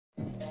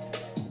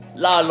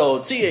Lalo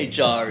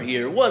THR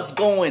here. What's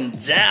going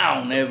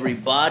down,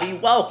 everybody?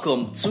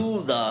 Welcome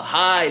to the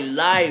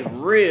Highlight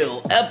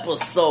Reel,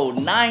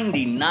 episode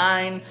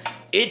 99.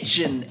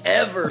 Itching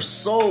ever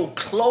so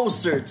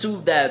closer to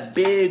that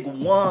big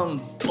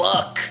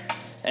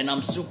 $1. And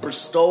I'm super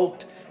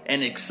stoked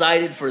and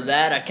excited for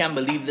that. I can't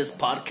believe this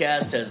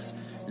podcast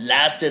has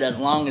lasted as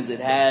long as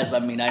it has. I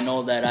mean, I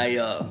know that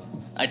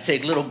I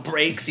take little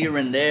breaks here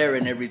and there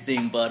and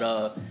everything, but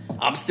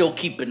I'm still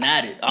keeping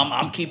at it.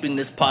 I'm keeping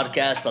this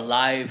podcast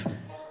alive,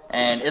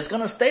 and it's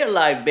gonna stay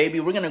alive,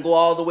 baby. We're gonna go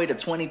all the way to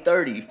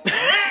 2030.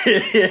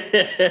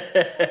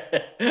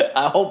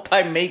 I hope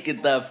I make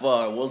it that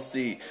far. We'll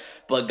see.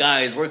 But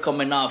guys, we're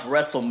coming off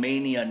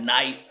WrestleMania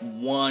Night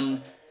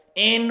 1.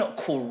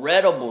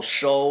 Incredible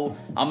show.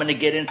 I'm going to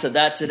get into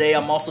that today.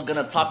 I'm also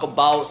going to talk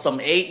about some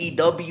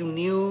AEW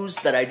news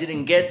that I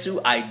didn't get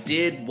to. I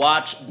did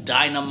watch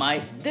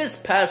Dynamite this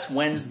past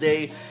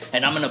Wednesday,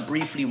 and I'm going to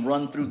briefly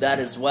run through that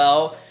as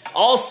well.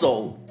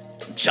 Also,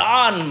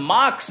 Jon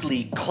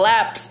Moxley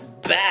claps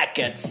back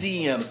at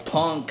CM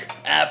Punk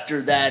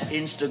after that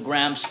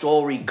Instagram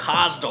story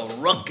caused a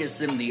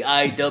ruckus in the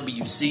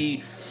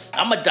IWC.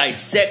 I'm going to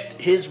dissect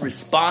his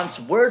response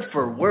word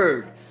for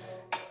word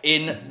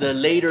in the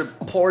later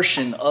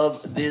portion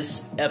of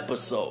this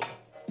episode.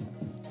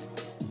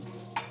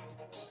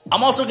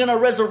 I'm also going to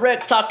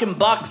resurrect Talkin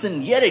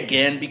Boxin yet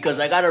again because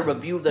I got to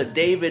review the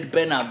David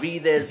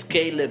Benavidez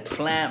Caleb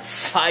Plant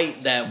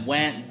fight that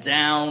went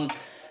down.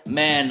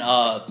 Man,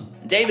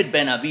 David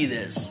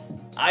Benavidez,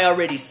 I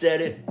already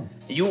said it.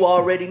 You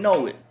already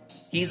know it.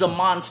 He's a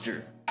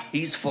monster.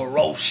 He's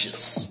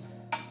ferocious.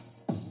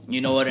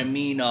 You know what I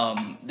mean?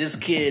 This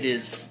kid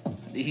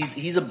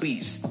he's a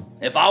beast.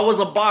 If I was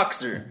a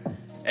boxer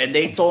and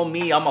they told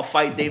me I'm gonna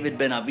fight David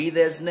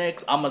Benavidez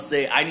next, I'm gonna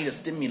say, I need a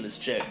stimulus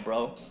check,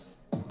 bro.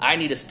 I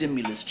need a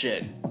stimulus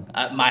check.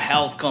 My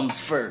health comes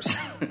first.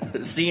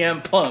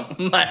 CM Punk,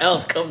 my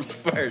health comes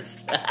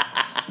first.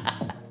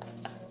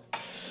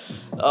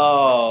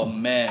 Oh,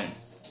 man.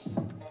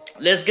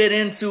 Let's get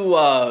into,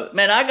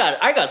 man,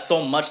 I got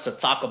so much to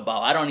talk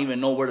about. I don't even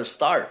know where to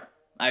start.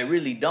 I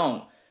really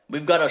don't.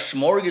 We've got a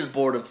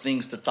smorgasbord of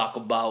things to talk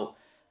about.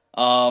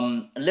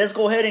 Let's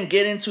go ahead and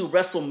get into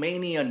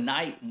WrestleMania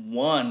Night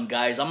 1,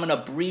 guys. I'm going to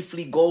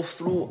briefly go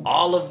through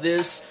all of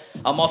this.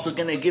 I'm also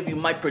going to give you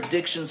my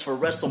predictions for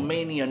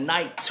WrestleMania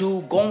Night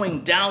 2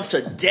 going down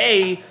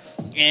today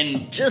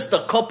in just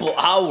a couple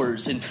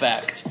hours, in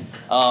fact.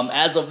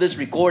 As of this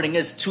recording,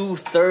 it's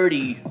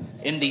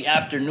 2:30 in the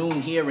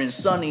afternoon here in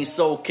sunny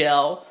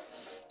SoCal.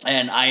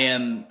 And I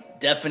am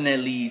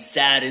definitely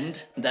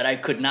saddened that I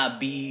could not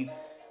be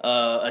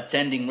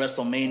attending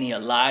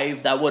WrestleMania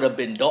live. That would have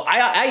been dope.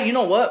 I you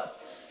know what?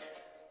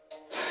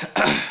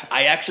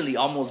 I actually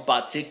almost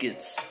bought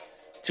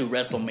tickets to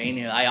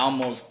WrestleMania. I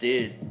almost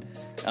did.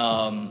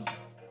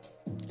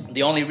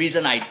 The only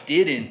reason I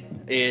didn't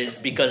is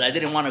because I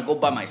didn't want to go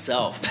by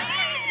myself.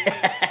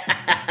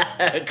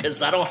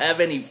 Because I don't have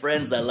any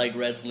friends that like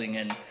wrestling,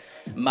 and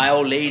my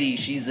old lady,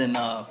 she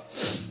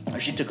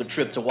took a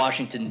trip to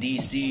Washington,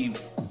 D.C.,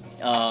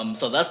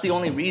 so that's the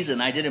only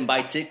reason I didn't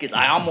buy tickets.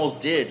 I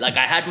almost did. Like,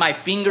 I had my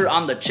finger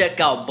on the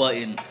checkout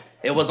button.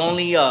 It was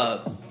only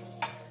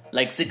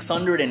like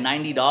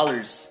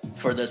 $690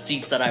 for the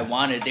seats that I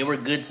wanted. They were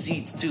good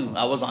seats too.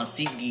 I was on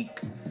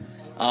SeatGeek,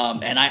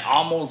 and I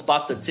almost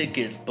bought the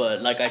tickets.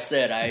 But like I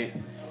said, I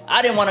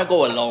didn't want to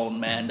go alone,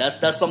 man.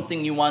 That's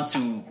something you want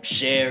to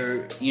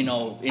share, you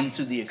know,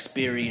 into the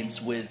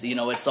experience with. You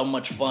know, it's so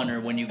much funner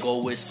when you go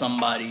with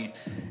somebody,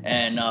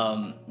 and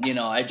you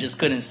know, I just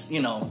couldn't,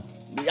 you know.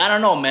 I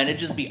don't know, man. It'd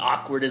just be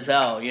awkward as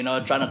hell, you know,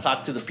 trying to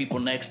talk to the people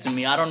next to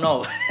me. I don't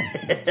know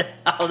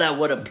how that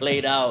would have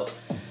played out.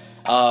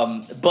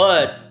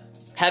 But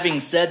having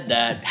said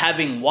that,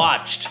 having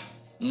watched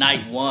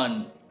Night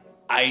 1,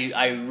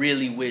 I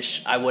really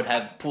wish I would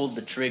have pulled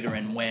the trigger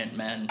and went,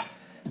 man.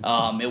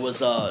 It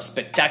was a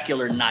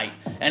spectacular night.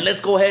 And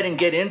let's go ahead and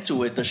get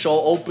into it. The show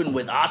opened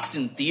with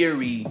Austin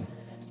Theory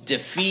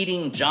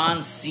defeating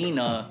John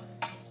Cena.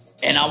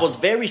 And I was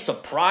very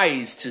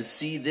surprised to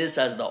see this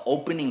as the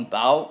opening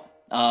bout.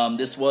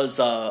 This was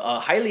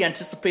a highly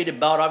anticipated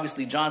bout.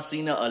 Obviously, John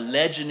Cena, a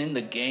legend in the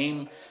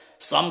game.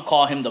 Some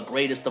call him the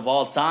greatest of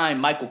all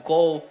time, Michael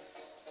Cole.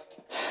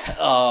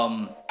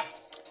 I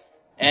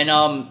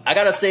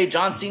gotta say,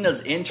 John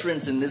Cena's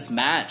entrance in this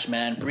match,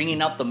 man,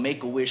 bringing out the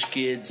Make-A-Wish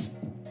kids,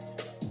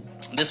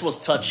 this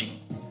was touching.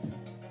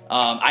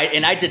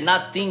 I did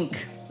not think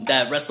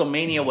that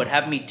WrestleMania would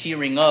have me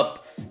tearing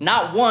up,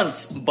 not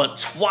once, but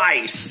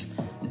twice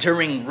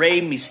during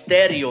Rey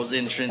Mysterio's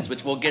entrance,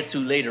 which we'll get to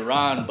later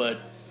on. But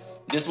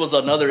this was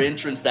another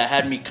entrance that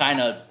had me kind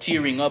of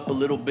tearing up a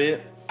little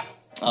bit.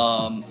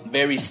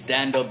 Very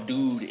stand-up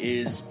dude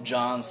is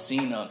John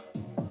Cena.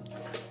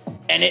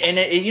 And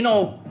you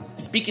know,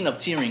 speaking of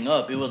tearing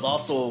up, it was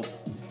also,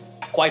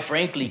 quite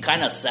frankly,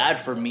 kind of sad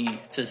for me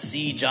to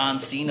see John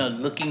Cena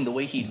looking the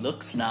way he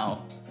looks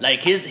now.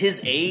 Like,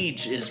 his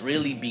age is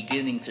really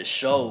beginning to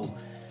show.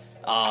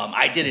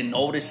 I didn't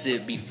notice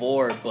it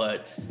before,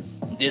 but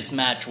this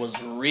match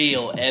was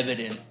real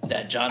evident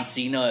that John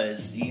Cena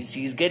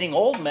he's getting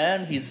old,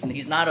 man.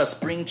 He's not a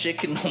spring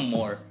chicken no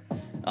more.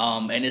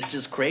 And it's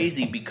just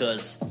crazy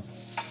because,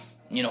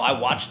 I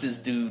watched this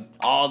dude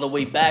all the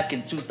way back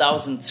in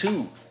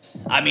 2002.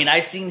 I mean, I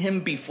seen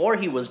him before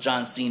he was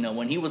John Cena,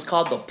 when he was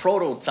called the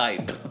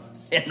Prototype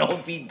in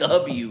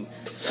OVW.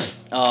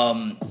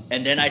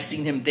 And then I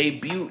seen him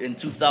debut in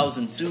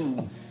 2002,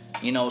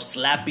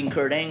 slapping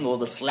Kurt Angle,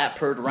 the slap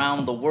heard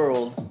around the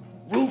world.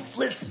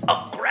 Ruthless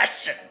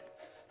aggression.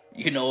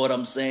 You know what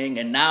I'm saying?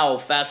 And now,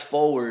 fast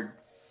forward,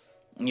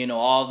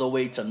 all the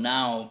way to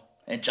now.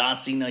 And John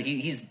Cena,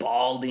 he's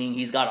balding.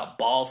 He's got a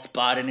bald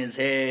spot in his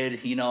head,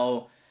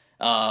 his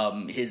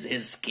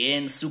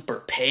skin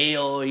super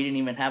pale. He didn't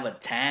even have a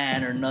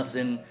tan or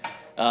nothing.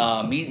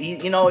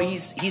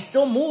 He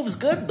still moves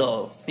good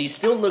though. He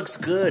still looks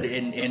good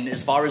in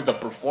as far as the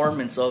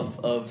performance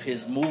of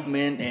his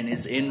movement and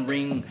his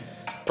in-ring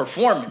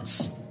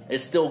performance.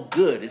 It's still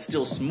good. It's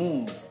still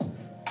smooth.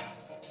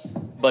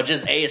 But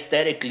just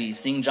aesthetically,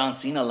 seeing John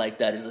Cena like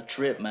that is a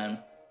trip, man.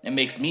 It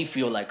makes me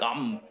feel like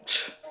I'm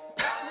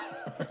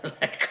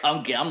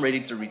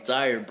ready to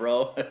retire,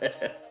 bro.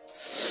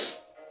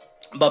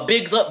 But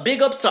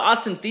big ups to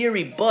Austin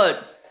Theory,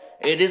 but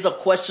it is a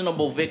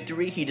questionable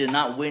victory. He did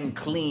not win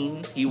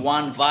clean. He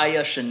won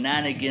via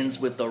shenanigans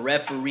with the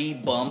referee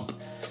bump,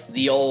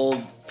 the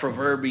old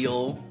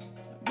proverbial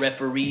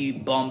referee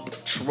bump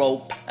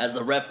trope, as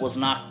the ref was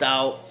knocked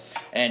out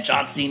and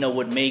John Cena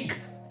would make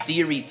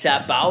Theory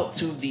tap out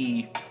to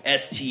the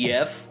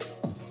STF,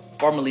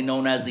 formerly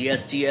known as the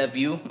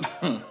STFU.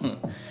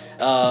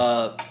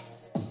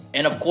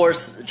 And of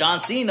course, John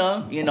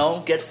Cena,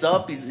 gets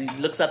up, he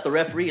looks at the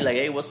referee like,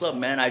 hey, what's up,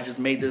 man? I just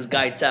made this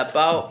guy tap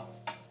out.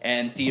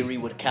 And Theory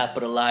would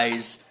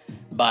capitalize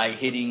by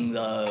hitting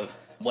the,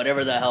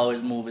 whatever the hell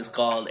his move is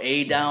called,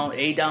 A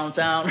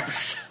downtown,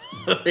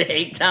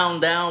 A town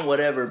down,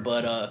 whatever.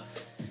 But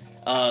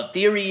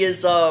Theory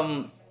is,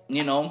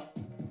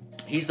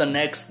 he's the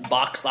next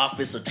box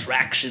office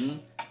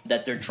attraction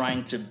that they're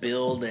trying to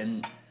build.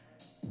 And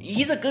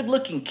he's a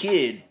good-looking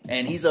kid,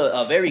 and he's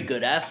a very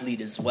good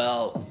athlete as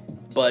well.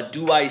 But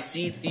do I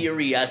see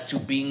Theory as to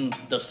being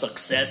the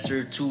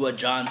successor to a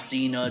John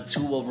Cena,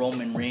 to a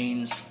Roman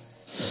Reigns?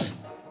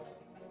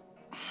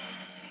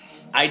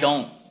 I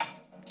don't,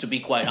 to be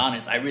quite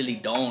honest. I really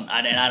don't.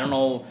 And I don't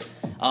know,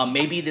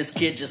 maybe this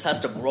kid just has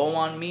to grow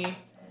on me.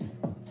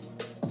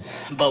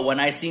 But when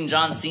I seen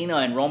John Cena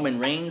and Roman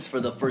Reigns for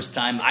the first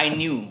time, I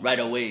knew right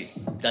away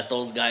that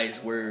those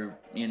guys were,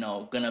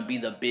 gonna be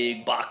the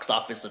big box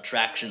office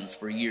attractions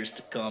for years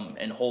to come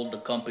and hold the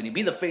company,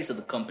 be the face of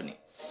the company.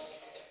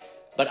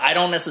 But I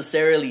don't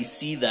necessarily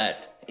see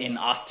that in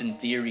Austin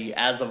Theory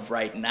as of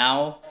right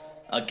now.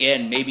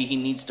 Again, maybe he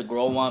needs to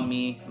grow on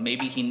me.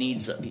 Maybe he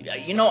needs,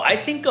 I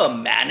think a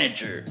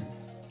manager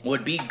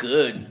would be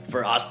good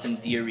for Austin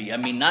Theory. I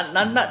mean, not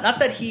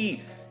that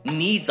he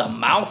needs a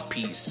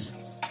mouthpiece,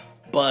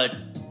 but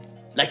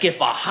like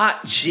if a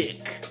hot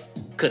chick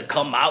could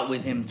come out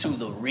with him to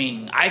the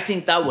ring, I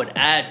think that would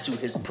add to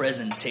his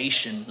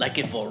presentation. Like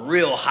if a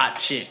real hot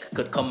chick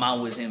could come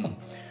out with him,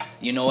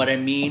 you know what I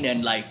mean?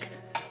 And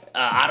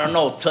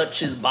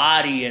touch his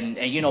body and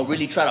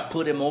really try to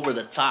put him over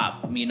the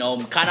top,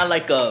 kind of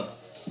like a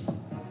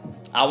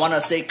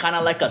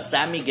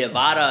Sammy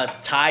Guevara,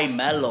 Ty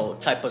Mello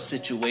type of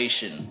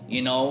situation,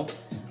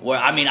 where,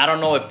 I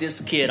don't know if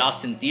this kid,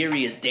 Austin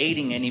Theory, is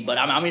dating anybody.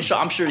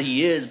 I'm sure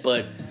he is,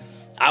 but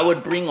I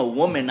would bring a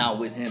woman out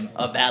with him,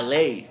 a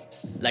valet,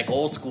 like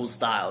old school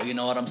style, you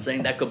know what I'm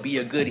saying? That could be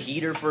a good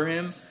heater for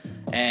him,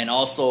 and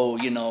also,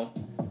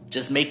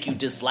 just make you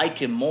dislike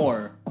him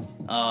more.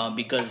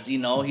 Because,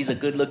 he's a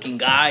good-looking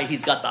guy.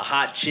 He's got the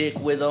hot chick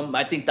with him.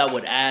 I think that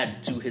would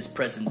add to his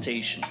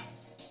presentation.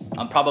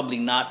 I'm probably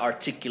not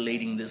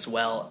articulating this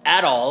well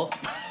at all,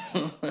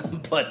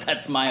 but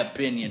that's my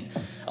opinion.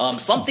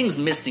 Something's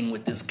missing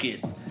with this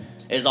kid,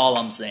 is all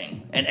I'm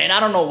saying. And I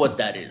don't know what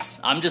that is.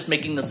 I'm just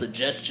making the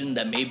suggestion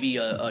that maybe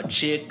a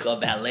chick, a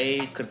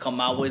valet, could come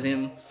out with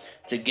him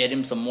to get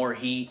him some more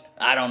heat.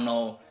 I don't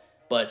know.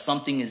 But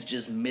something is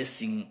just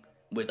missing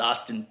with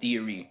Austin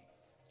Theory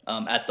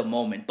at the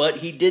moment. But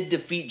he did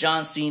defeat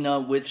John Cena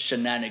with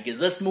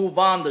shenanigans. Let's move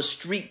on. The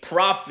Street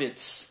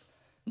Profits,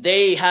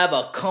 they have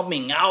a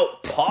coming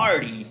out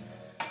party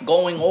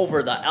going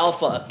over the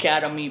Alpha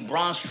Academy,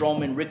 Braun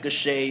Strowman,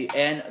 Ricochet,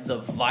 and the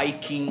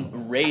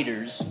Viking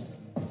Raiders.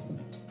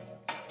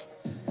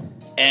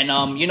 And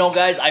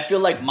guys, I feel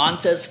like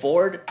Montez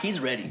Ford, he's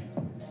ready.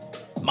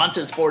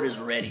 Montez Ford is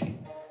ready.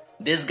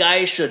 This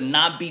guy should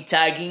not be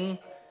tagging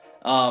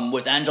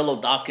with Angelo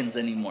Dawkins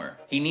anymore.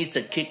 He needs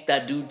to kick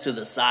that dude to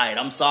the side.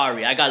 I'm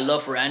sorry, I got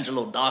love for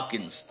Angelo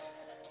Dawkins,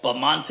 but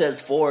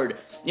Montez Ford,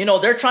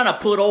 they're trying to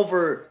put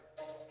over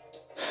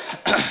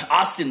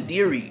Austin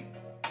Theory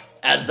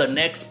as the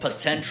next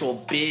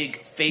potential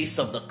big face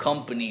of the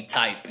company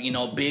type,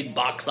 big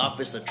box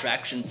office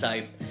attraction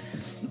type.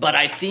 But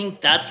I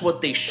think that's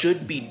what they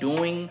should be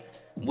doing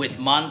with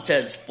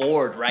Montez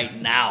Ford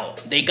right now.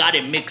 They got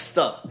it mixed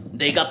up.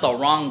 They got the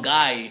wrong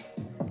guy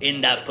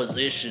in that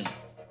position.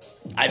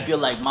 I feel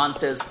like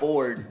Montez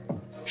Ford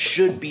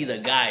should be the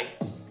guy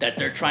that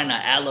they're trying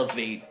to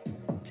elevate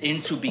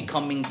into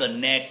becoming the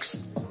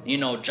next,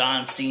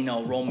 John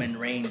Cena, Roman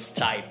Reigns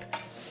type.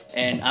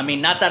 And I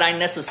mean, not that I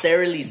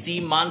necessarily see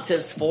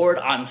Montez Ford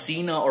on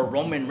Cena or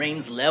Roman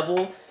Reigns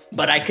level,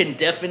 but I can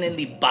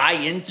definitely buy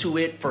into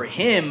it for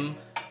him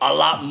a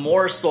lot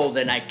more so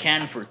than I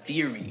can for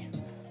Theory.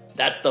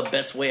 That's the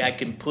best way I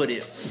can put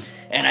it.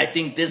 And I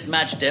think this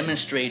match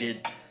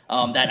demonstrated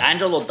that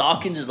Angelo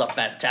Dawkins is a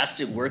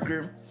fantastic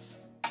worker,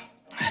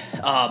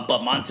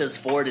 but Montez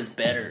Ford is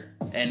better,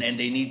 and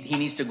he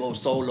needs to go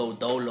solo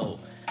dolo.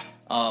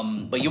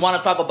 But you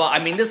want to talk about, I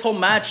mean, this whole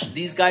match,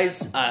 these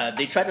guys,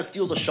 they tried to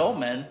steal the show,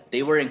 man.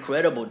 They were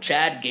incredible.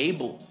 Chad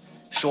Gable,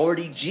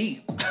 Shorty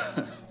G.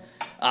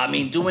 I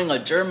mean, doing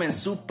a German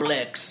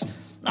suplex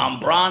on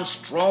Braun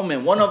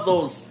Strowman, one of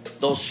those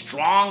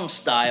strong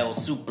style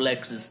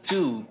suplexes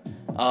too.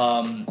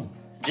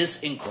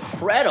 Just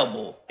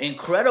incredible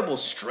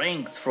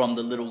strength from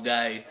the little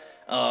guy.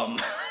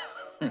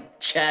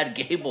 Chad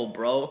Gable,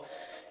 bro.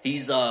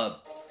 He's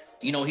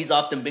he's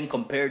often been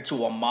compared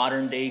to a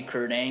modern day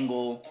Kurt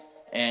Angle,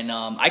 and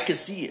I could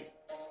see it.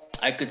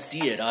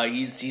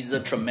 He's a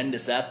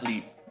tremendous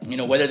athlete.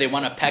 Whether they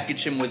want to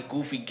package him with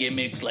goofy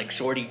gimmicks like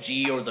Shorty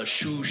G or the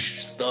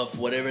shoosh stuff,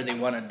 whatever they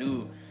want to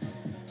do.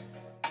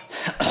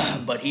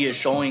 But he is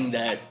showing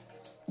that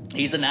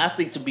he's an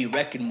athlete to be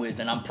reckoned with,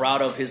 and I'm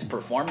proud of his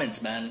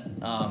performance, man.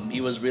 He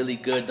was really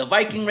good. The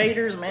Viking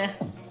Raiders, man,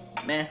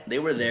 they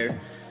were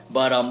there.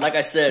 But like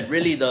I said,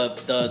 really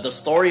the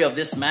story of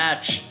this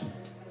match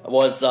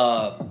was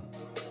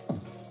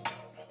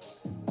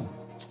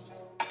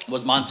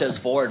Montez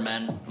Ford,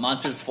 man.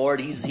 Montez Ford,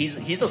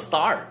 he's a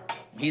star.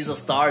 He's a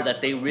star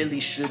that they really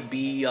should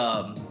be,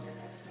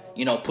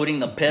 putting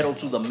the pedal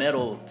to the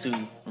metal to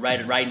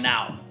right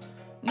now.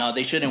 No,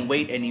 they shouldn't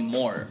wait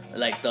anymore.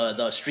 Like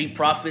the Street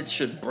Profits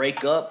should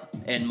break up,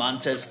 and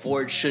Montez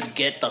Ford should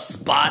get the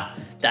spot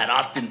that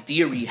Austin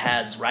Theory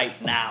has right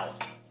now.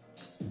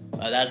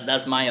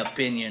 That's my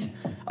opinion.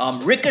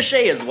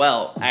 Ricochet as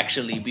well,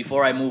 actually.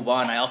 Before I move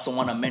on, I also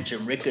want to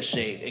mention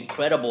Ricochet.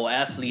 Incredible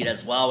athlete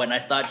as well, and I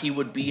thought he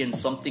would be in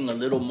something a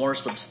little more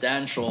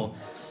substantial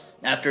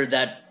after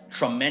that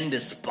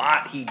tremendous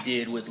spot he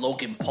did with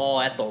Logan Paul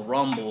at the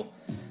Rumble.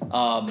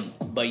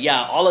 But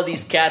yeah, all of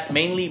these cats,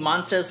 mainly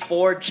Montez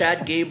Ford,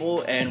 Chad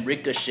Gable, and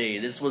Ricochet.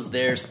 This was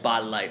their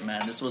spotlight,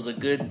 man. This was a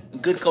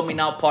good coming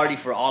out party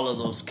for all of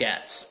those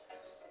cats.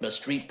 The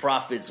Street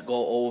Profits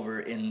go over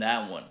in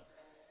that one.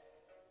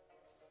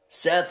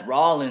 Seth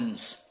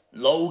Rollins,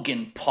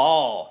 Logan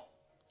Paul.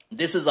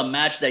 This is a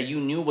match that you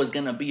knew was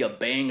going to be a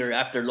banger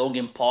after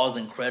Logan Paul's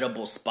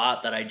incredible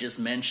spot that I just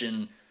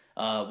mentioned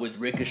with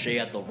Ricochet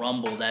at the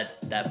Rumble.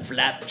 That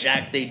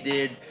flapjack they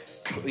did,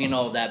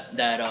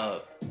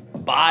 that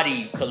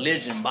body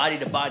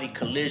to body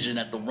collision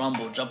at the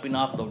Rumble, jumping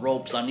off the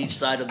ropes on each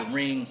side of the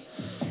ring.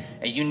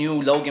 And you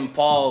knew Logan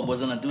Paul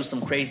was going to do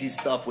some crazy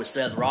stuff with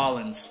Seth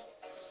Rollins.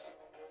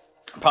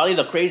 Probably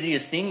the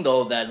craziest thing,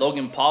 though, that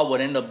Logan Paul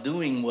would end up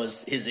doing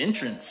was his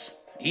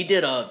entrance. He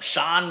did a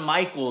Shawn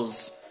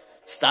Michaels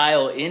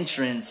style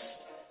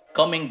entrance,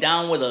 coming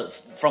down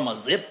from a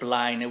zip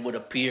line, it would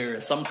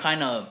appear, some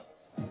kind of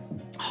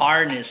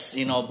harness,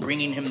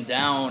 bringing him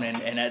down,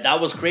 and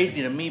that was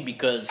crazy to me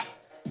because,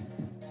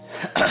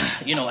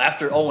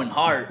 after Owen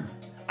Hart,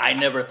 I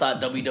never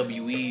thought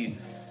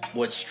WWE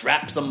would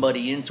strap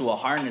somebody into a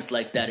harness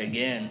like that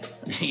again.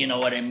 You know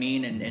what I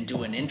mean? And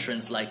do an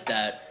entrance like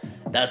that.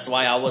 That's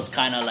why I was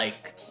kind of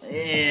like,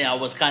 I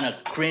was kind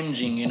of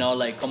cringing,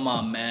 like, come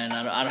on, man.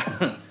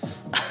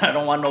 I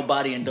don't want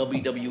nobody in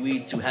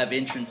WWE to have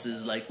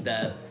entrances like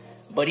that.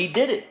 But he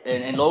did it.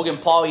 And Logan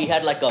Paul, he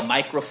had like a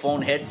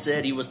microphone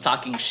headset. He was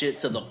talking shit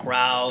to the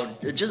crowd.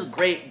 Just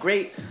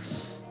great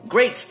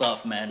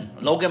stuff, man.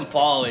 Logan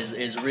Paul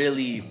is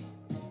really,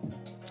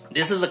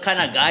 this is the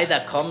kind of guy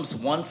that comes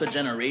once a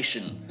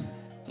generation,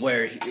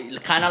 where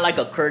kind of like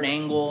a Kurt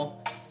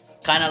Angle,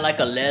 kind of like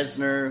a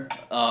Lesnar,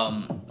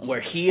 where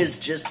he is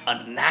just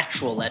a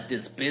natural at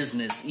this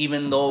business,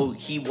 even though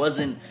he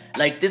wasn't,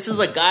 like, this is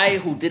a guy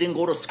who didn't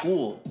go to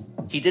school.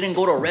 He didn't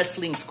go to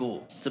wrestling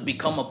school to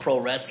become a pro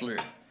wrestler.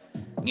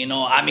 I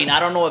mean, I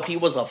don't know if he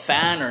was a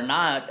fan or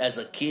not as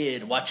a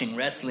kid watching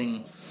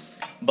wrestling,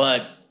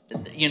 but,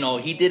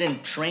 he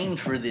didn't train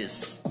for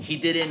this. He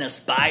didn't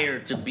aspire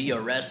to be a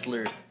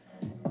wrestler,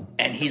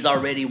 and he's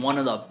already one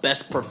of the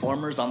best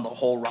performers on the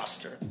whole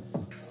roster.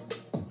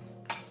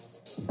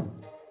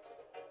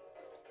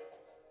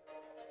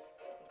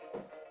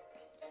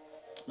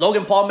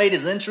 Logan Paul made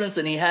his entrance,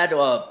 and he had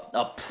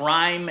a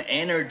Prime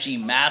Energy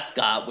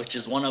mascot, which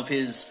is one of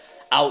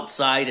his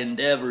outside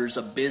endeavors,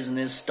 a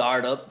business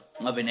startup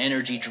of an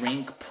energy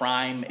drink,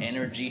 Prime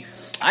Energy.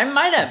 I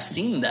might have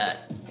seen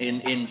that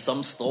in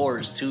some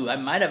stores too. I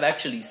might have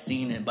actually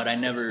seen it, but I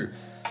never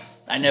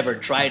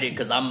tried it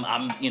because I'm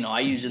I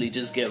usually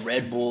just get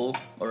Red Bull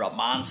or a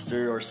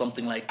Monster or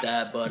something like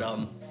that. But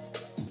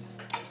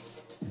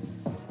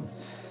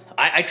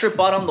I trip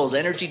out on those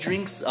energy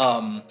drinks,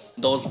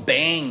 those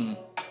Bang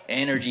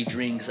energy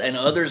drinks, and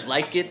others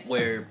like it,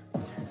 where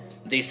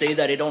they say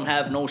that it don't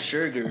have no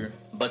sugar,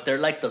 but they're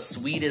like the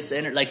sweetest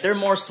like they're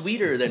more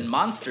sweeter than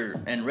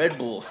Monster and Red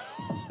Bull.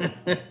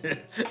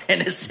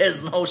 And it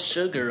says no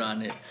sugar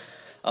on it.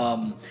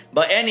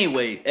 But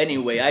anyway,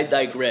 I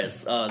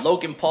digress.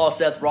 Logan Paul,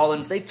 Seth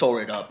Rollins, they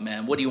tore it up,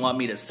 man. What do you want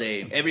me to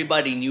say?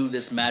 Everybody knew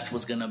this match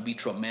was gonna be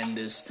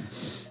tremendous.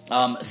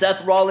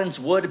 Seth Rollins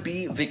would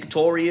be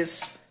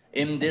victorious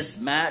in this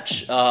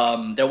match.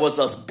 There was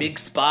a big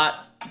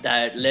spot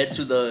that led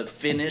to the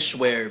finish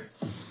where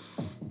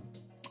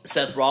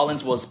Seth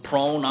Rollins was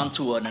prone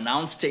onto an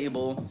announce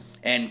table,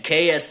 and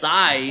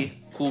KSI,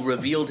 who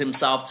revealed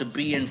himself to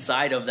be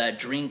inside of that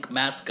drink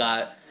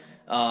mascot,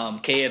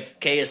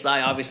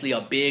 KSI, obviously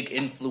a big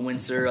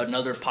influencer,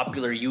 another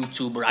popular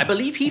YouTuber. I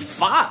believe he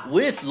fought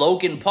with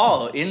Logan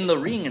Paul in the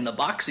ring, in the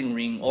boxing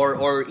ring,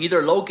 or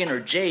either Logan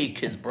or Jake,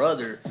 his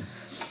brother.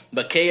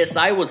 But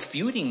KSI was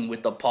feuding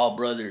with the Paul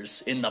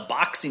brothers in the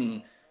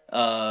boxing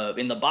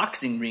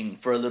ring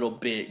for a little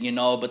bit, you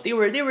know. But they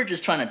were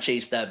just trying to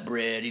chase that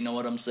bread, you know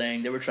what I'm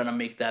saying? They were trying to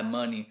make that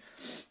money.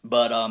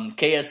 But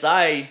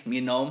KSI,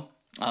 you know,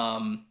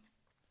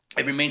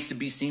 it remains to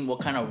be seen what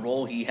kind of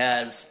role he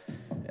has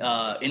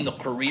in the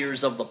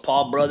careers of the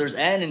Paul brothers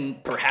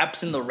and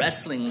perhaps in the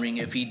wrestling ring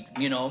if he,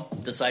 you know,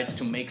 decides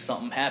to make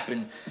something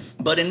happen.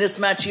 But in this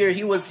match here,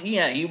 he was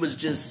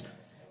just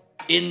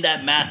in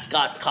that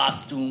mascot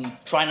costume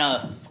trying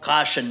to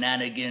cause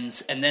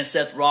shenanigans, and then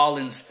Seth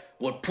Rollins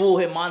would pull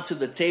him onto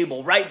the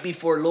table right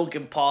before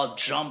Logan Paul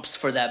jumps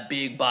for that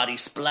big body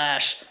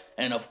splash.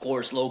 And of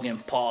course, Logan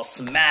Paul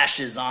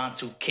smashes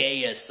onto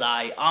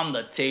KSI on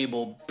the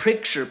table.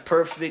 Picture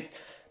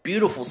perfect,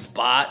 beautiful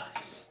spot.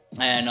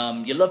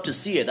 And you love to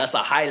see it. That's a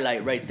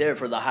highlight right there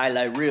for the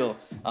highlight reel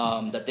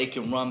that they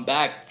can run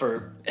back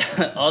for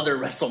other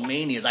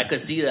WrestleManias. I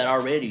could see that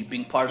already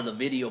being part of the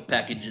video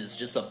packages.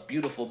 Just a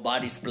beautiful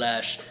body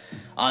splash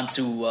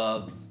onto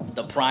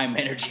the Prime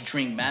Energy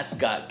Drink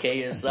mascot,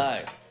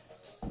 KSI.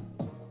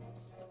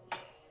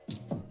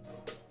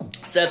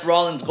 Seth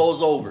Rollins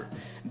goes over.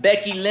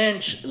 Becky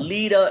Lynch,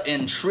 Lita,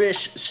 and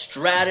Trish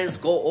Stratus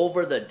go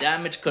over the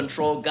Damage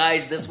Control.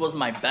 Guys, this was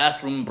my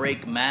bathroom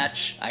break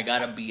match. I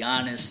gotta be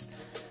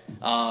honest.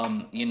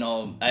 You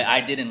know,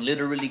 I didn't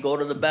literally go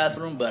to the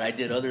bathroom, but I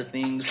did other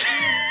things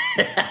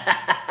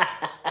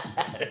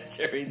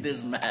during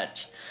this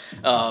match.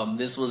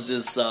 This was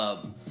just,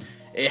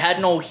 it had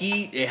no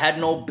heat, it had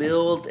no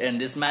build, and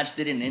this match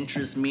didn't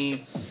interest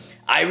me.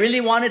 I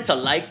really wanted to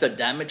like the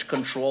Damage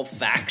Control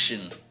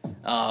faction.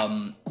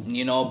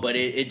 You know, but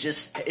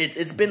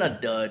it's been a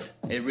dud.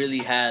 It really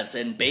has.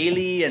 And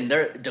Bailey and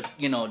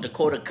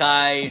Dakota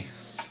Kai,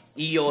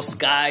 Io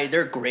Sky,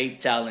 they're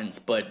great talents,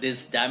 but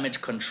this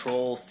Damage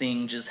Control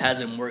thing just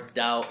hasn't worked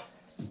out.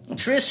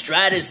 Trish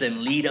Stratus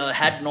and Lita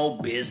had no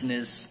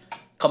business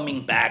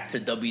coming back to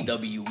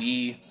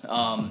WWE.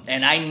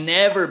 And I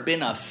never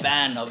been a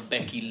fan of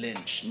Becky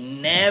Lynch.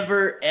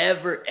 Never,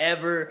 ever,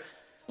 ever.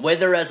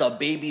 Whether as a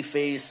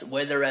babyface,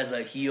 whether as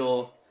a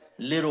heel,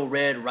 Little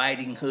Red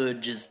Riding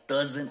Hood just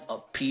doesn't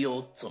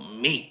appeal to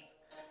me.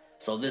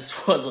 So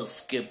this was a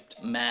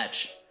skipped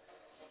match.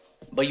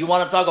 But you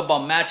want to talk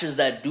about matches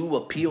that do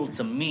appeal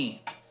to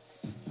me.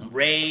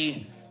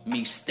 Rey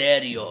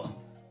Mysterio.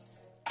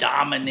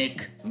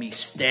 Dominic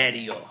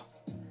Mysterio.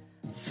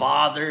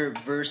 Father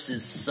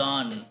versus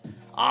son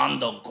on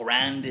the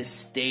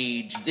grandest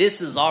stage.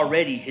 This is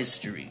already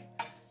history.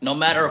 No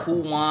matter who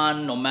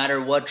won, no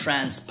matter what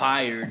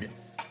transpired,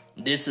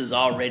 this is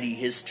already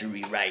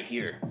history right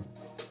here.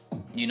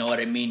 You know what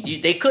I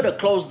mean? They could have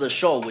closed the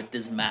show with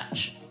this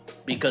match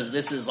because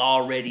this is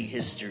already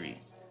history.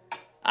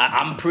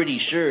 I'm pretty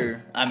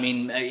sure. I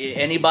mean,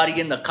 anybody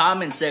in the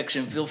comment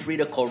section, feel free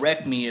to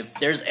correct me if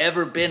there's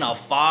ever been a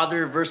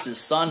father versus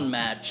son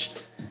match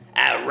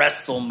at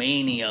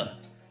WrestleMania.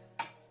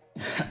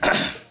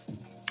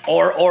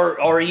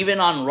 or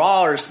even on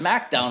Raw or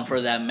SmackDown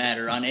for that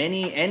matter, on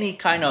any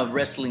kind of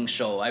wrestling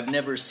show. I've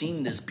never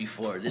seen this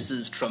before. This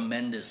is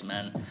tremendous,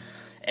 man.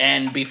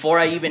 And before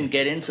I even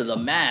get into the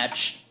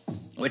match,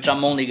 which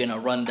I'm only going to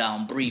run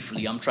down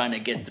briefly, I'm trying to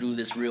get through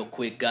this real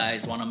quick,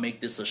 guys. Want to make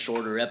this a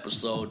shorter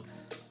episode.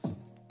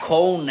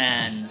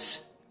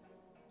 Conan's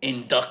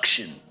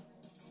induction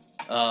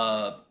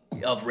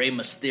of Rey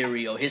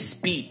Mysterio, his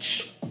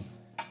speech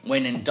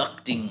when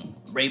inducting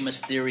Rey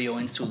Mysterio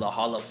into the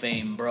Hall of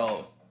Fame,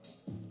 bro.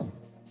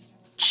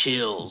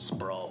 Chills,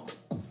 bro.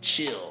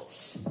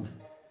 Chills.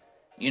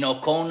 You know,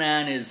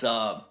 Conan is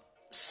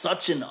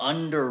such an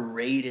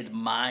underrated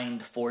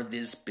mind for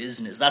this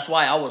business. That's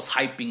why I was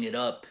hyping it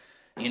up.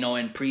 You know,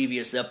 in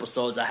previous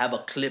episodes, I have a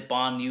clip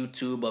on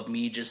YouTube of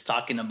me just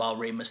talking about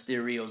Rey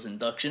Mysterio's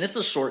induction. It's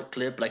a short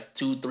clip, like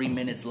 2-3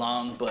 minutes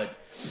long, but,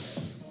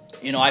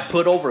 you know, I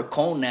put over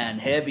Conan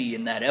heavy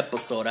in that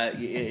episode,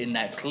 in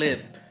that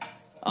clip.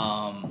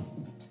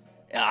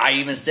 I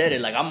even said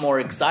it, like, I'm more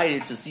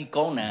excited to see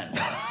Conan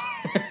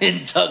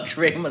induct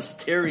Rey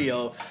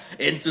Mysterio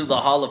into the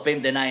Hall of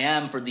Fame than I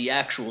am for the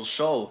actual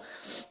show.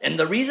 And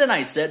the reason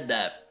I said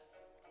that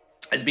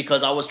is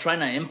because I was trying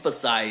to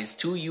emphasize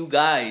to you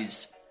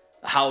guys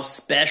how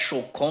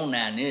special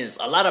Conan is.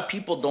 A lot of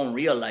people don't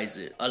realize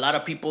it. A lot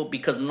of people,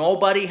 because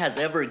nobody has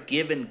ever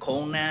given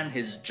Conan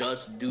his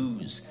just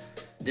dues.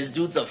 This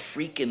dude's a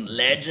freaking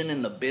legend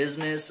in the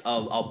business,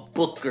 a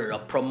booker, a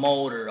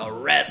promoter, a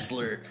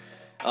wrestler.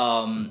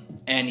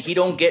 And he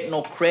don't get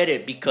no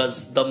credit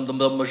because the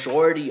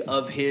majority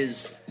of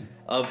his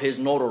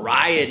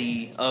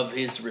notoriety, of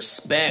his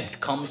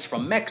respect, comes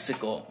from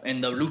Mexico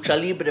and the Lucha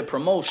Libre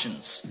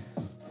promotions,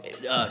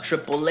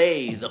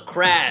 AAA, The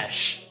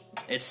Crash,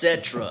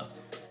 etc.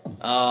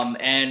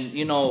 And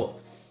you know,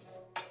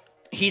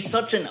 he's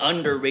such an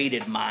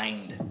underrated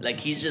mind. Like,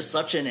 he's just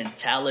such an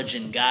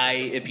intelligent guy.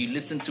 If you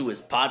listen to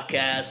his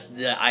podcast,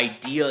 the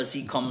ideas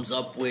he comes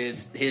up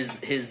with,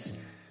 his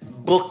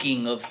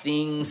booking of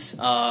things,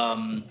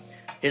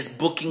 his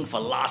booking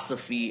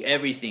philosophy,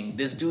 everything.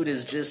 This dude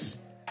is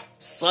just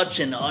such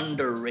an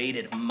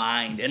underrated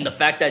mind. And the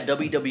fact that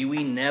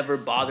WWE never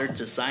bothered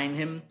to sign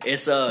him,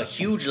 it's a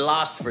huge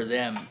loss for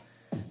them,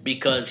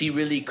 because he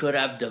really could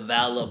have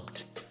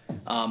developed.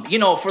 You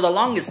know, for the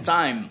longest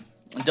time,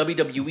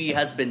 WWE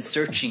has been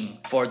searching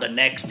for the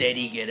next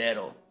Eddie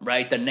Guerrero,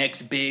 right? The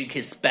next big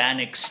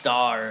Hispanic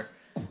star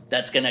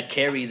that's gonna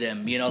carry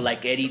them, you know,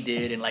 like Eddie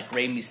did and like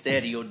Rey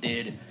Mysterio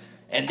did.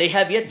 And they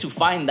have yet to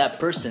find that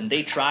person.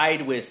 They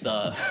tried with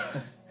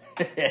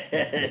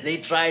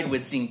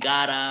Sin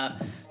Cara,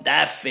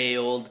 that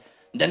failed.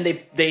 Then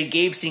they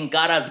gave Sin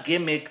Cara's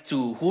gimmick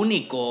to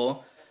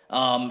Hunico,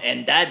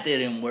 and that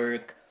didn't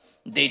work.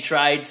 They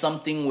tried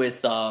something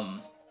with Legado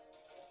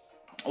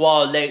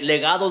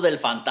del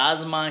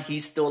Fantasma.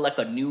 He's still like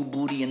a new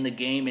booty in the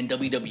game in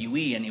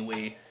WWE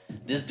anyway.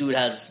 This dude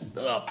has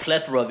a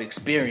plethora of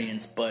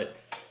experience, but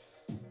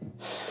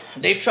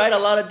they've tried a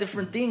lot of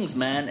different things,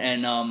 man.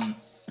 And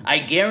I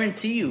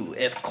guarantee you,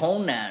 if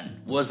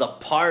Conan was a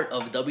part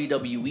of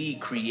WWE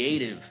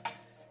creative,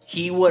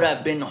 he would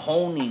have been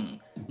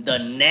honing the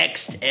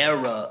next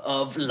era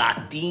of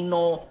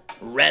Latino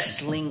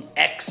wrestling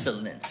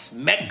excellence,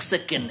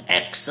 Mexican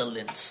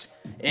excellence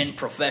in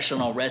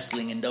professional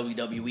wrestling in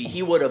WWE.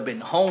 He would have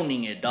been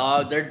honing it,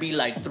 dog. There'd be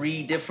like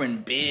 3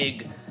 different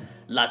big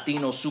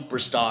Latino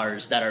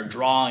superstars that are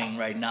drawing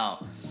right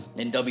now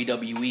in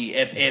WWE.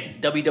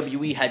 If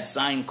WWE had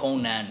signed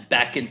Conan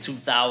back in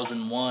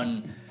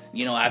 2001,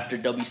 you know, after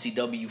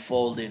WCW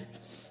folded,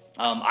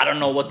 I don't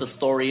know what the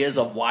story is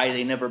of why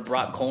they never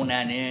brought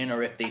Conan in,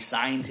 or if they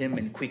signed him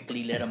and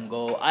quickly let him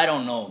go. I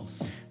don't know.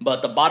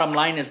 But the bottom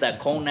line is that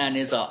Conan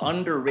is an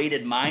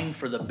underrated mind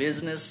for the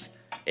business,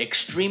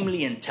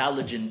 extremely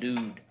intelligent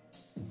dude.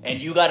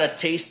 And you got a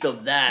taste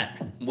of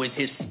that with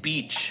his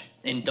speech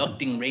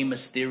inducting Rey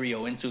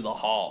Mysterio into the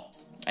Hall.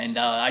 And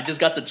I just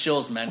got the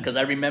chills, man, because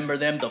I remember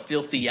them, the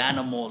Filthy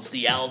Animals,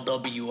 the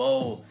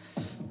LWO,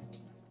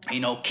 you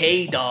know,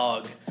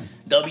 K-Dog,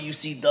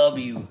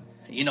 WCW,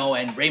 you know,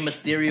 and Rey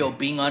Mysterio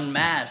being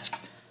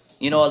unmasked.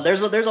 You know,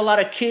 there's a lot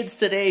of kids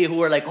today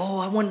who are like, oh,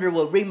 I wonder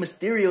what Rey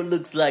Mysterio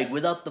looks like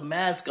without the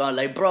mask on.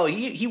 Like, bro,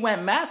 he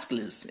went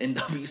maskless in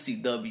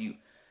WCW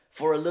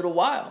for a little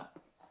while.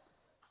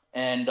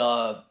 And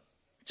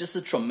just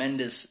a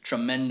tremendous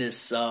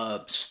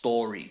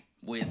story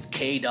with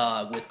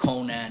K-Dog, with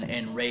Conan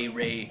and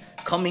Ray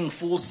coming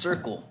full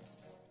circle.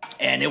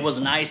 And it was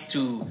nice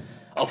to,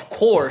 of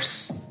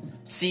course,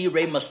 see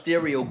Rey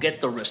Mysterio get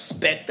the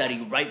respect that he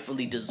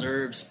rightfully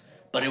deserves.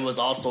 But it was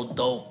also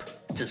dope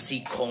to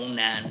see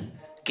Conan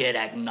get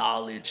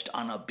acknowledged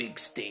on a big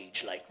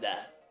stage like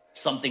that.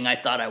 Something I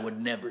thought I would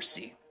never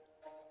see.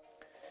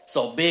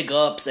 So big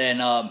ups. And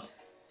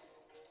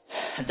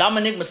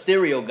Dominic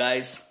Mysterio,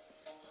 guys.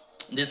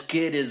 This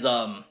kid is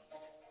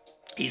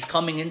he's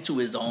coming into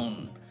his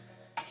own.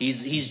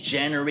 He's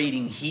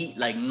generating heat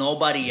like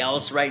nobody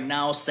else right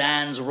now.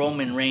 Sans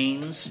Roman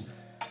Reigns.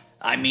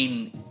 I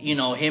mean, you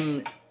know,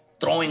 him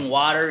throwing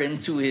water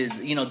into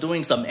his, you know,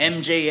 doing some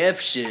MJF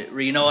shit.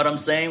 You know what I'm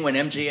saying? When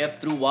MJF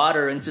threw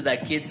water into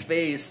that kid's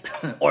face,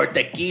 or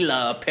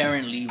tequila,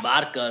 apparently,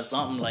 vodka,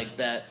 something like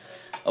that,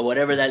 or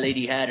whatever that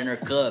lady had in her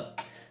cup.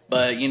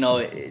 But, you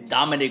know,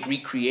 Dominic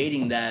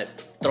recreating that,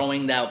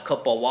 throwing that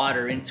cup of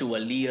water into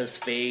Aaliyah's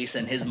face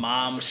and his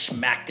mom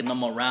smacking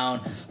them around.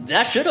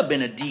 That should have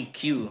been a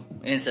DQ,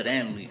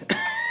 incidentally.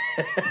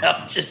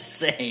 I'm just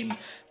saying,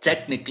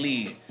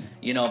 technically,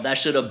 you know, that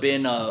should have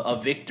been a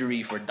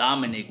victory for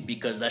Dominic,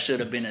 because that should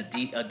have been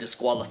a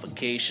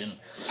disqualification.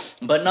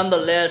 But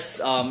nonetheless,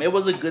 it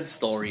was a good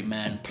story,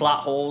 man.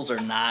 Plot holes or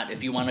not,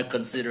 if you want to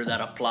consider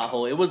that a plot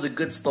hole, it was a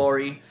good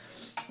story.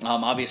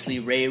 Obviously,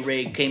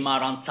 Ray came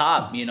out on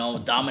top. You know,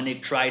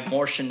 Dominic tried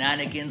more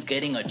shenanigans,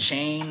 getting a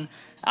chain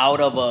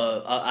out of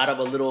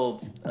a little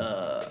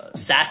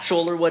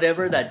satchel or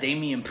whatever that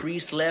Damian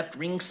Priest left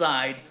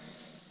ringside,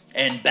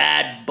 and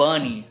Bad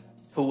Bunny,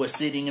 who was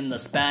sitting in the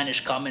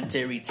Spanish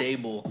commentary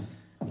table,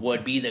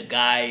 would be the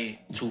guy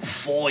to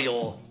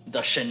foil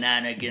the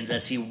shenanigans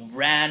as he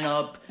ran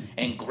up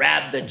and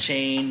grabbed the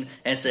chain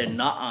and said,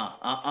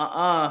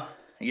 "Nuh-uh,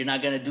 you're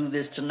not gonna do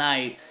this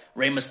tonight."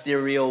 Rey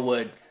Mysterio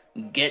would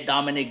get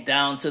Dominic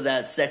down to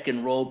that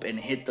second rope and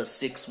hit the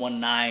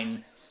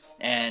 619,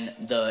 and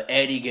the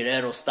Eddie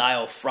Guerrero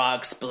style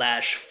frog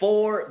splash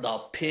for the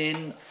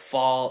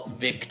pinfall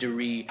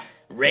victory.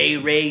 Ray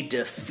Ray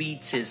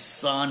defeats his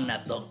son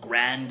at the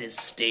grandest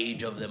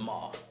stage of them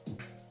all.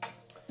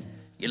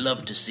 You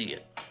love to see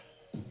it.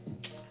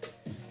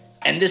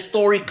 And this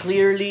story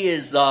clearly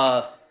is,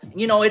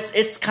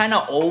 it's kind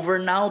of over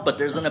now, but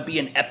there's going to be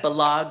an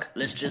epilogue,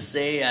 let's just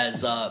say,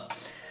 as,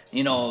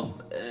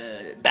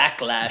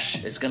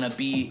 Backlash is going to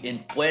be in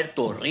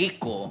Puerto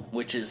Rico,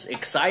 which is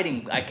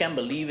exciting. I can't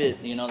believe it.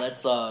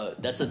 That's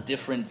a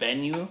different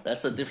venue.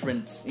 That's a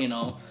different,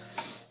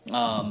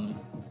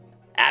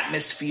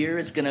 atmosphere.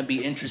 It's going to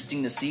be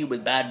interesting to see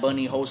with Bad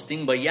Bunny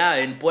hosting. But yeah,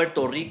 in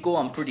Puerto Rico,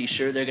 I'm pretty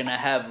sure they're going to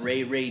have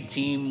Ray Ray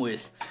team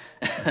with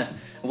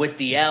with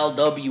the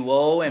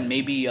LWO and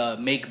maybe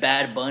make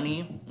Bad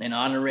Bunny an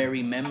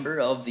honorary member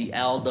of the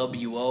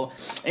LWO.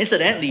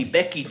 Incidentally,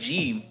 Becky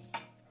G,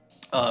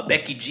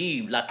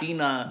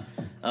 Latina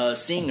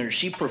singer,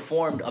 she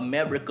performed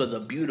America the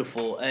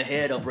Beautiful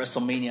ahead of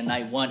WrestleMania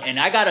Night 1. And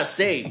I gotta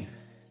say,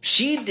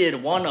 she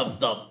did one of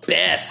the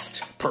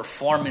best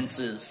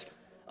performances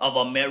of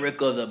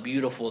America the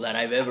Beautiful that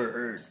I've ever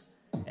heard.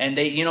 And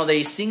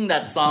they sing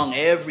that song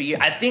every year.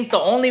 I think the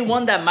only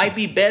one that might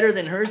be better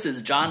than hers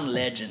is John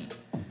Legend.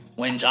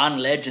 When John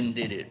Legend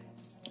did it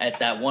at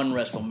that one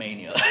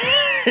WrestleMania.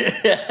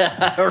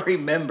 I don't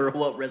remember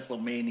what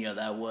WrestleMania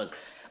that was.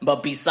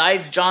 But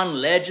besides John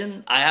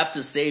Legend, I have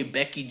to say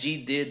Becky G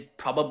did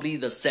probably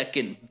the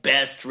second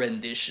best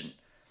rendition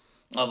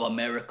of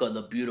America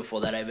the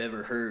Beautiful that I've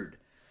ever heard.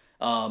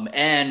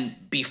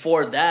 And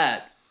before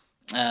that,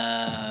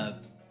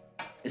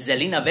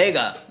 Zelina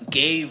Vega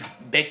gave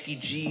Becky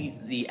G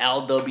the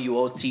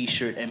LWO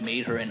t-shirt and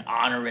made her an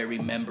honorary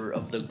member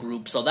of the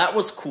group. So that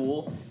was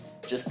cool.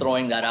 Just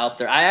throwing that out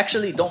there. I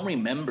actually don't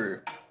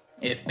remember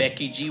if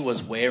Becky G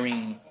was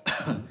wearing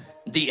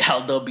the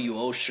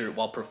LWO shirt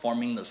while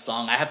performing the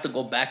song. I have to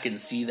go back and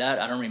see that.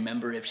 I don't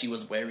remember if she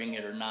was wearing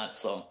it or not.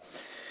 So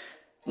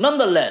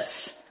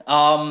nonetheless,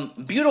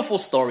 beautiful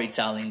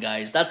storytelling,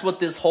 guys. That's what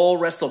this whole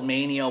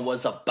WrestleMania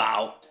was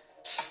about.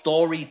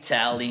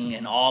 Storytelling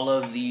in all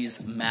of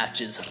these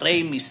matches.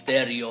 Rey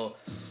Mysterio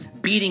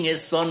beating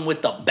his son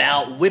with the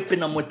belt,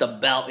 whipping him with the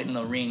belt in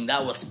the ring.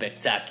 That was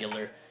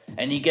spectacular.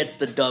 And he gets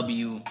the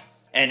W,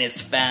 and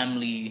his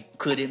family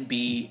couldn't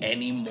be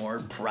any more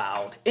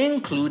proud,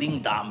 including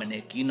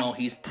Dominic.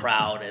 He's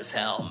proud as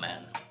hell,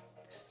 man.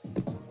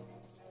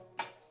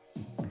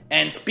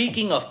 And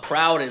speaking of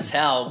proud as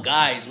hell,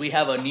 guys, we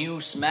have a new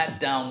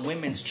SmackDown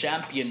Women's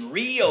Champion,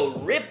 Rhea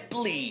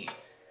Ripley,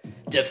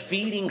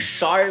 defeating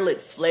Charlotte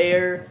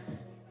Flair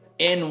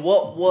in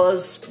what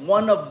was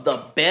one of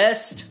the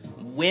best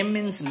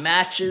women's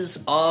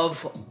matches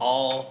of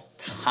all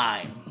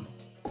time.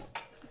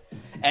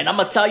 And I'm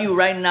going to tell you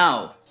right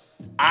now,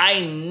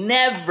 I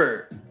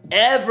never,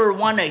 ever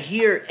want to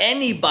hear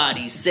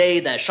anybody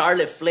say that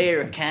Charlotte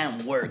Flair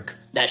can't work,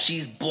 that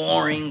she's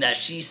boring, that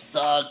she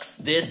sucks,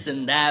 this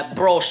and that.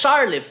 Bro,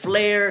 Charlotte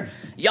Flair,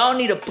 y'all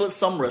need to put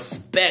some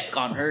respect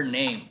on her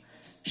name.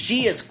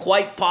 She is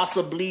quite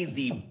possibly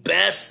the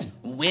best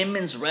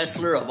women's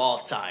wrestler of all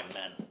time,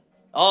 man.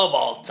 Of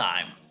all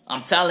time.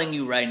 I'm telling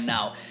you right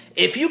now.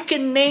 If you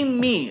can name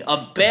me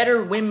a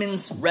better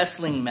women's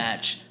wrestling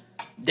match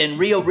than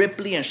Rhea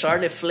Ripley and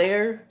Charlotte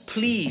Flair,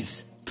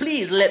 please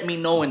let me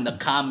know in the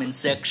comment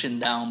section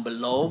down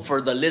below.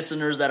 For the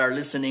listeners that are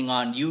listening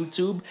on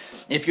YouTube,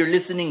 if you're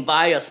listening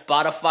via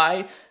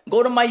Spotify,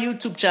 go to my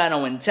YouTube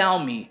channel and tell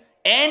me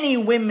any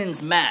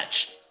women's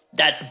match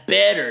that's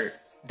better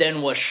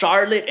than what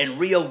Charlotte and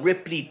Rhea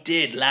Ripley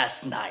did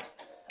last night.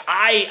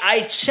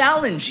 I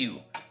challenge you.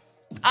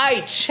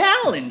 I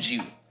challenge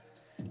you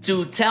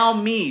to tell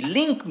me,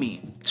 link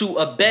me to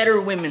a better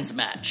women's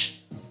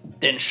match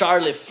than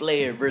Charlotte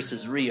Flair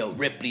versus Rhea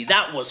Ripley.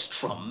 That was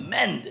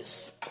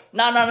tremendous.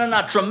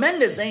 No.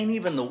 Tremendous ain't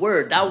even the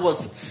word. That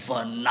was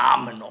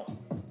phenomenal.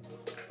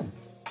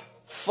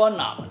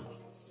 Phenomenal.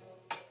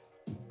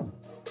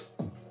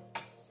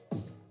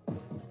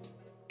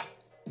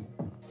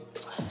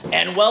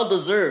 And well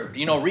deserved.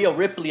 Rhea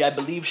Ripley, I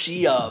believe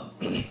she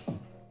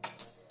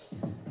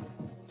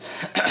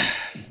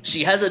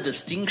she has a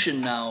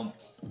distinction now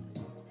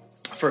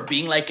for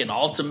being like an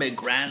ultimate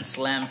Grand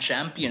Slam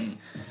champion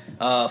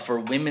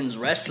for women's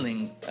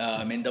wrestling.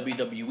 In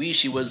WWE,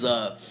 she was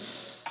I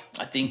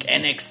think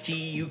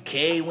NXT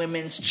UK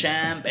Women's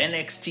Champ,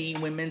 NXT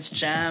Women's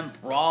Champ,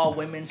 Raw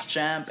Women's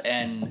Champ,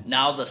 and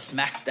now the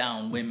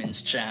SmackDown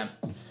Women's Champ.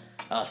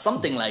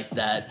 Something like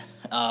that.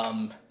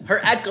 Her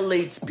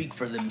accolades speak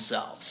for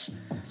themselves.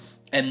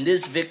 And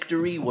this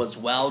victory was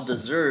well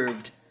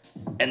deserved.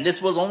 And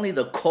this was only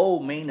the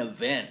co-main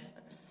event.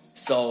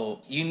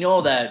 So you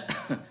know that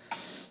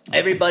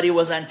everybody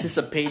was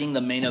anticipating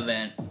the main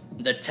event,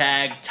 the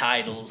tag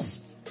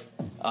titles.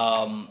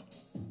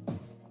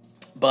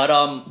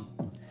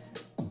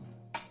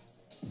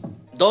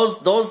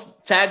 Those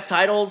tag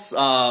titles,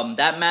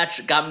 that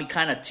match got me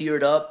kind of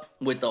teared up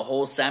with the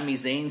whole Sami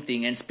Zayn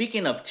thing. And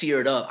speaking of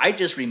teared up, I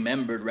just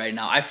remembered right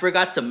now, I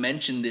forgot to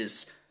mention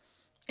this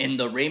in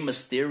the Rey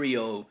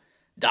Mysterio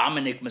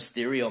Dominic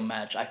Mysterio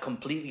match. I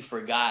completely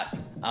forgot.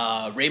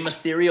 Rey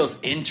Mysterio's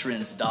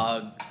entrance,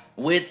 dog,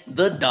 with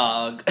the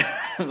dog,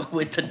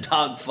 with the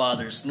dog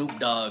father, Snoop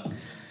Dogg,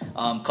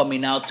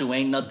 coming out to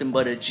Ain't Nothing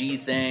But a G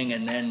Thing,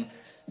 and then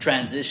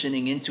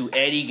transitioning into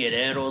Eddie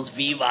Guerrero's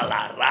Viva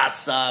la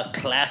Raza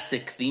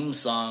classic theme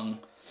song.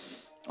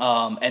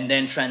 And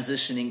then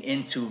transitioning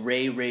into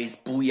Ray Ray's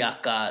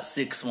Booyaka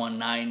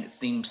 619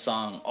 theme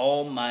song.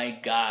 Oh my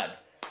God.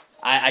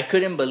 I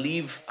couldn't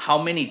believe how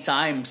many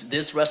times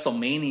this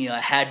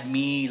WrestleMania had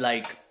me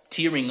like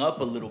tearing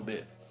up a little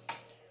bit.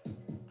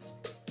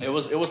 It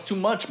was too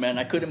much, man.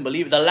 I couldn't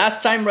believe it. The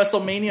last time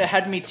WrestleMania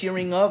had me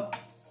tearing up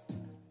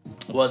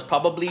was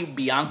probably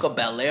Bianca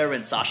Belair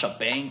and Sasha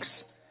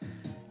Banks.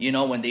 You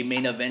know, when they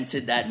main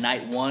evented that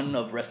night one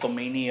of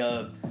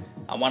WrestleMania,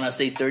 I want to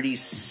say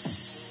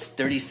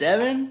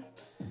 37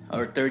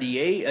 or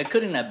 38. It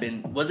couldn't have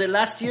been. Was it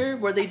last year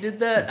where they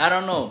did that? I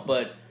don't know,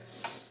 but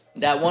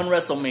that one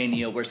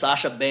WrestleMania where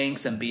Sasha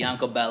Banks and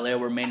Bianca Belair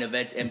were main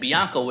event, and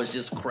Bianca was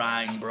just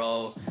crying,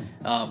 bro,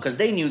 because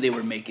they knew they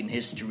were making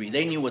history.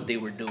 They knew what they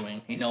were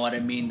doing. You know what I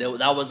mean?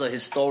 That was a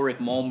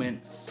historic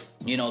moment.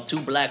 You know, two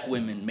black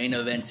women main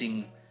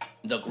eventing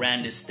the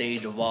grandest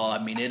stage of all.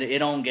 I mean, it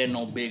don't get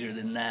no bigger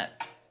than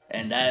that.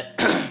 And that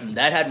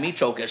that had me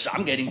choking.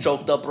 I'm getting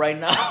choked up right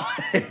now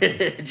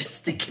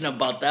just thinking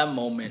about that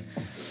moment.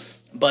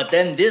 But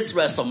then this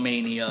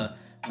WrestleMania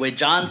with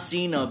John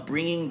Cena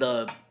bringing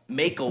the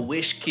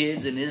Make-A-Wish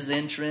kids in his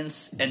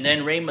entrance, and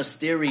then Rey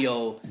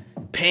Mysterio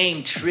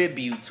paying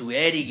tribute to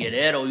Eddie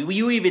Guerrero.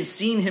 You even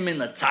seen him in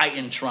the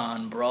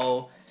Titantron,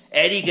 bro.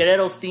 Eddie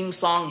Guerrero's theme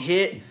song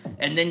hit,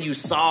 and then you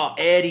saw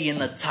Eddie in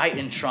the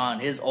Titantron,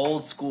 his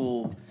old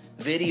school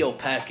video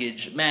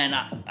package. Man,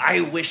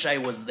 I wish I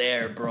was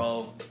there,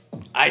 bro.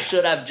 I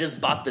should have just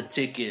bought the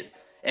ticket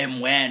and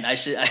went. I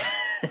shouldn't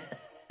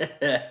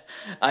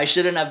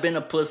have been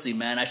a pussy,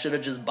 man. I should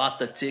have just bought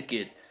the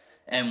ticket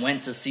and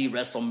went to see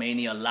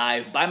WrestleMania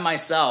live by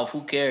myself.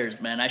 Who cares,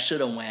 man? I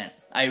should have went.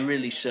 I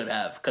really should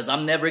have, because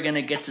I'm never going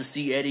to get to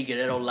see Eddie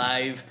Guerrero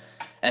live,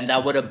 and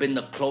that would have been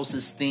the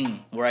closest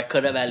thing where I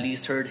could have at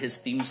least heard his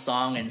theme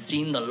song and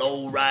seen the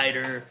Low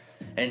Rider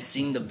and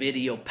seen the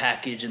video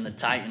package in the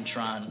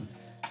Titantron.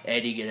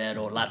 Eddie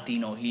Guerrero,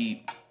 Latino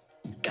Heat.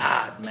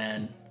 God,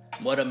 man,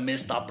 what a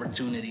missed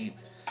opportunity.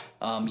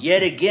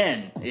 Yet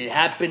again, it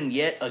happened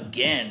yet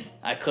again.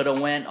 I could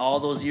have went all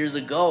those years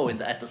ago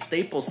at the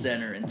Staples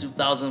Center in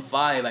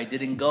 2005. I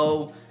didn't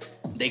go.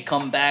 They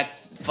come back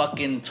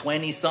fucking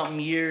 20-something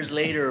years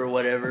later or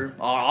whatever,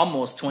 or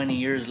almost 20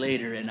 years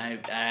later, and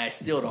I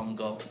still don't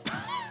go.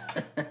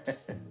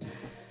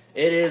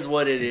 It is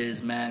what it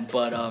is, man.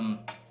 But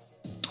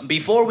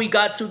before we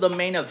got to the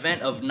main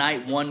event of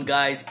night one,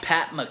 guys,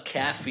 Pat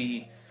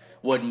McAfee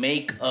would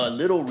make a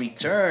little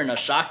return, a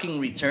shocking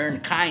return,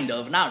 kind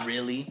of, not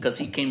really, because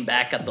he came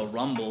back at the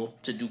Rumble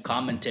to do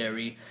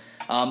commentary.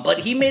 But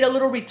he made a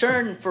little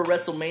return for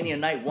WrestleMania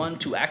Night 1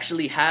 to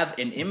actually have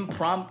an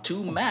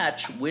impromptu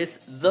match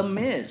with The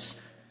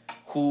Miz,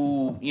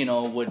 who, you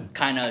know, would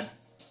kind of,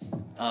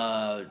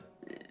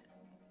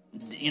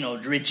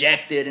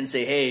 reject it and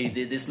say, hey,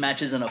 this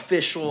match isn't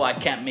official. I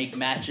can't make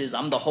matches.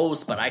 I'm the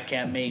host, but I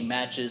can't make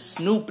matches.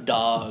 Snoop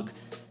Dogg,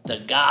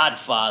 the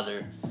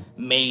Godfather,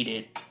 made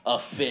it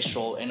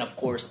official. And of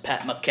course,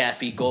 Pat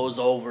McAfee goes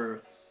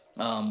over,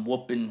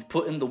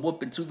 putting the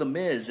whooping to The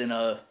Miz in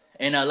a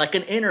like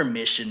an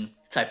intermission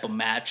type of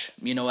match.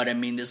 You know what I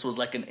mean? This was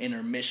like an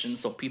intermission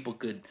so people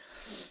could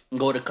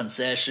go to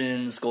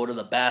concessions, go to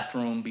the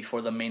bathroom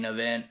before the main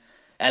event.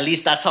 At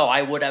least that's how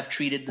I would have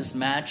treated this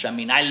match. I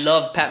mean, I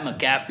love Pat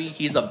McAfee.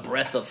 He's a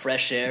breath of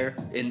fresh air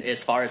in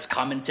as far as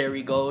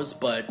commentary goes,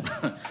 but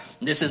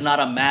this is not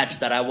a match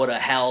that I would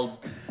have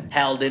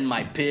held in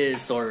my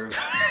piss or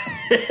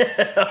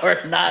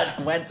or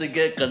not went to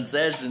get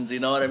concessions. You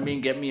know what I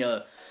mean? Get me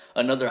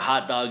another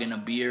hot dog and a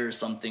beer or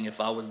something if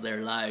I was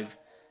there live.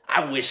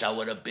 I wish I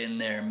would have been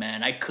there,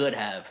 man. I could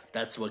have.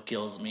 That's what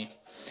kills me.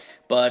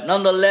 But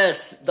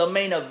nonetheless, the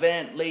main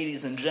event,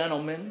 ladies and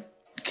gentlemen,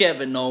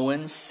 Kevin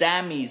Owens,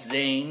 Sami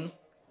Zayn,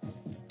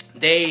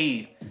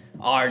 they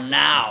are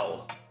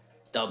now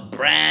the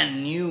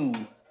brand new,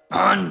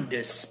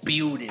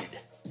 undisputed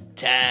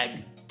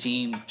tag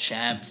team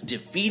champs,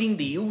 defeating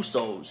the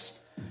Usos,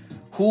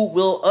 who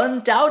will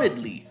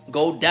undoubtedly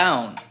go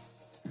down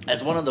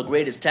as one of the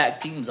greatest tag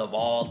teams of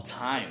all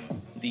time.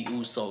 The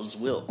Usos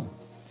will.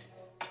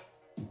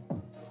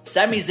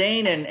 Sami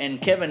Zayn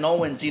and Kevin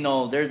Owens, you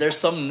know, there's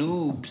some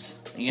noobs,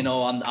 you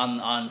know,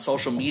 on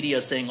social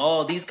media saying,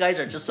 oh, these guys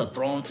are just a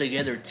thrown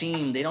together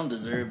team. They don't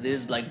deserve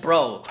this. Like,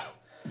 bro,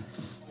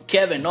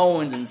 Kevin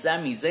Owens and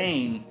Sami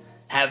Zayn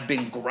have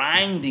been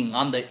grinding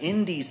on the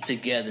indies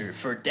together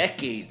for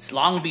decades,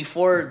 long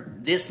before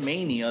this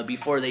Mania,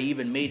 before they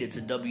even made it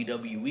to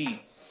WWE.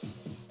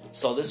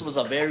 So this was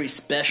a very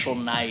special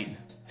night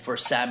for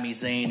Sami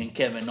Zayn and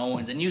Kevin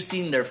Owens. And you've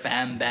seen their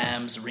fan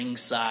bams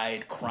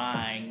ringside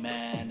crying,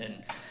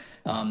 man.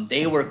 And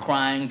they were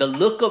crying. The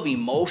look of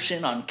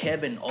emotion on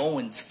Kevin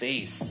Owens'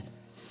 face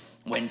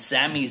when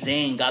Sami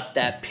Zayn got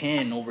that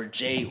pin over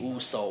Jey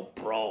Uso,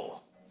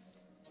 bro.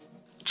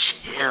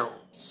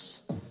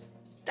 chills.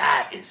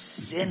 That is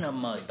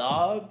cinema,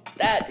 dog.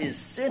 That is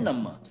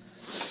cinema.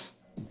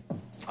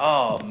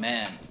 Oh,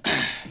 man.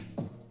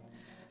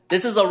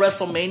 This is a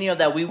WrestleMania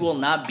that we will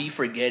not be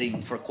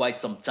forgetting for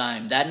quite some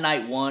time. That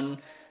night one,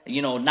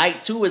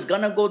 night two is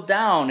going to go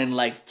down in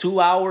like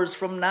 2 hours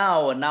from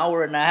now, an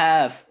hour and a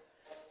half.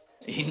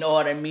 You know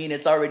what I mean?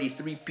 It's already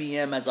 3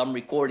 p.m. as I'm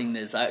recording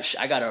this.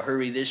 I got to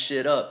hurry this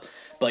shit up.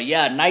 But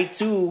yeah, night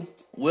two,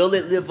 will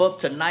it live up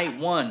to night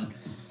one?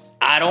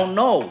 I don't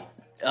know.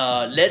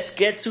 Let's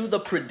get to the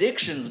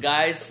predictions,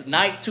 guys.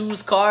 Night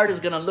two's card is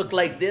going to look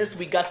like this.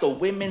 We got the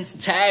women's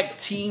tag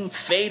team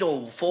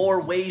fatal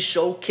 4-way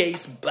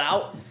showcase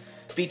bout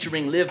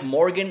featuring Liv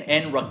Morgan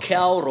and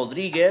Raquel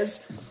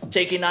Rodriguez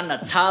taking on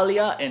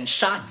Natalya and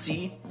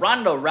Shotzi,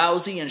 Ronda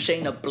Rousey and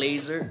Shayna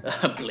Baszler.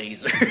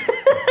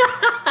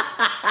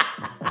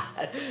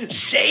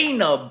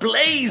 Shayna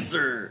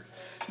Baszler.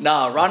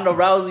 Ronda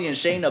Rousey and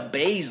Shayna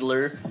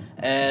Baszler,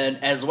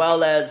 and as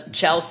well as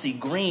Chelsea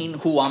Green,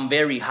 who I'm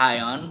very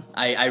high on.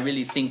 I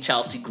really think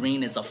Chelsea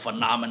Green is a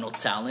phenomenal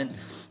talent.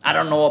 I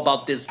don't know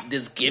about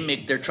this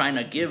gimmick they're trying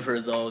to give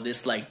her, though,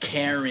 this like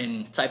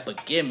Karen type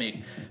of gimmick,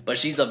 but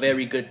she's a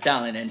very good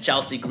talent, and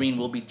Chelsea Green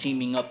will be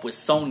teaming up with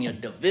Sonya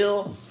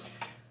Deville.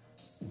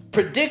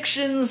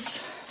 Predictions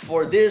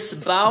for this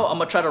bout, I'm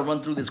going to try to run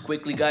through this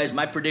quickly, guys.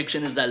 My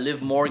prediction is that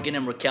Liv Morgan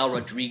and Raquel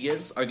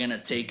Rodriguez are going to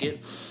take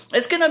it.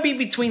 It's going to be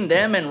between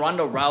them and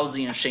Ronda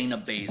Rousey and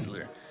Shayna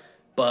Baszler.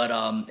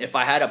 But if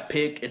I had to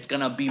pick, it's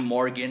going to be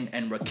Morgan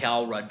and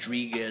Raquel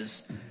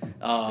Rodriguez.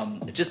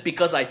 Just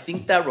because I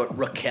think that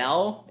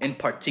Raquel in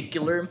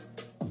particular,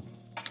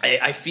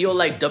 I feel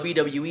like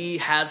WWE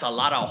has a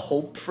lot of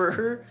hope for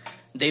her.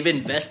 They've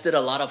invested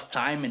a lot of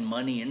time and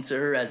money into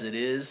her as it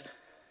is.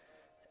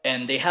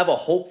 And they have a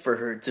hope for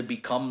her to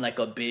become like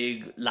a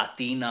big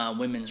Latina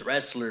women's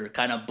wrestler,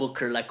 kind of book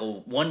her like a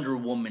Wonder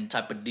Woman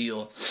type of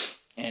deal.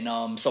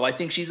 And so I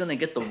think she's going to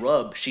get the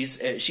rub.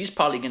 She's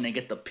probably going to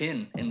get the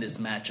pin in this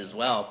match as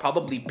well.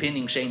 Probably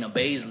pinning Shayna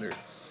Baszler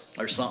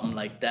or something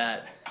like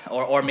that.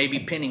 Or maybe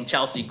pinning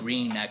Chelsea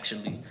Green,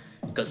 actually,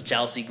 because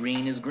Chelsea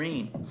Green is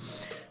green.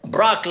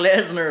 Brock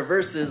Lesnar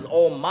versus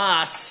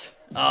Omos.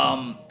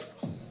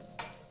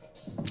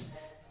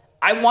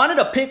 I wanted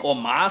to pick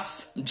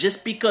Omos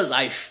just because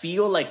I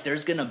feel like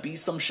there's going to be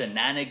some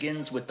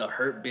shenanigans with the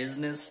Hurt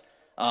Business.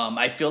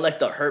 I feel like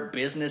the Hurt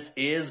Business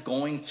is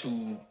going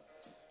to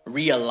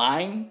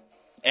realign,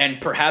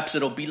 and perhaps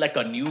it'll be like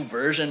a new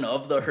version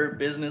of the Hurt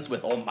Business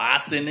with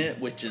Omos in it,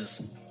 which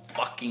is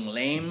fucking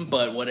lame,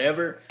 but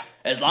whatever.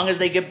 As long as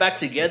they get back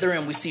together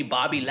and we see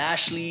Bobby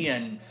Lashley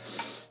and,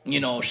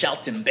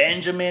 Shelton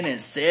Benjamin and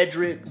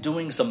Cedric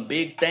doing some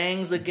big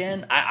things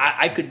again,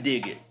 I could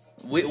dig it.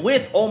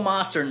 With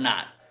Omos or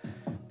not.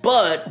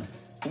 But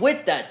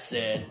with that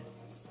said,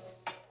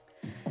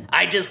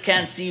 I just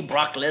can't see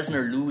Brock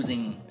Lesnar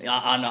losing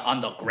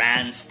on the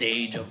grand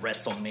stage of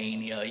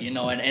WrestleMania,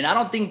 and I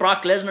don't think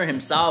Brock Lesnar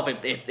himself,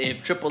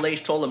 if Triple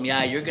H told him,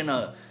 yeah, you're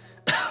gonna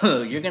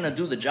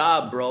do the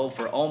job, bro,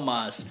 for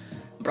Omos,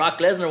 Brock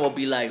Lesnar will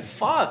be like,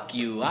 fuck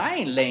you, I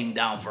ain't laying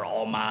down for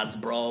Omos,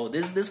 bro.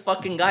 This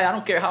fucking guy, I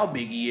don't care how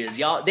big he is.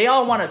 They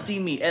all want to see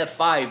me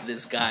F5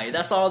 this guy.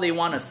 That's all they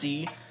want to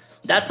see.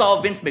 That's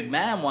all Vince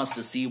McMahon wants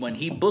to see when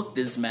he booked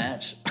this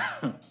match.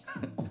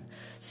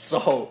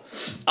 So,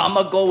 I'm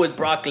going to go with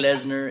Brock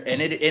Lesnar,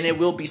 and it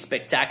will be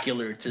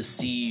spectacular to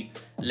see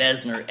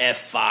Lesnar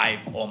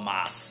F5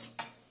 Omos.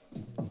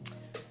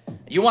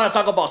 You want to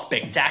talk about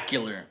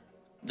spectacular?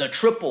 The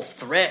triple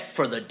threat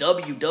for the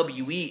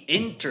WWE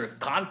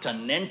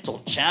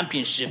Intercontinental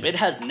Championship. It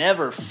has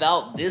never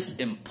felt this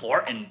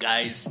important,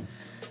 guys,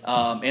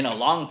 in a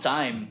long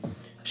time.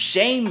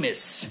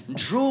 Sheamus,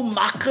 Drew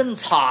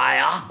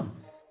McIntyre,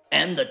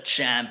 and the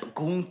champ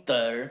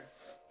Gunther.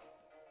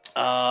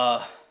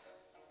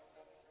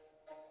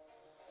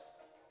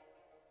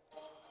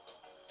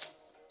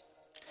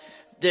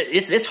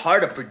 It's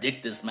hard to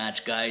predict this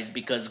match, guys,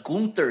 because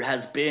Gunther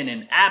has been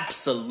in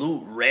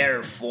absolute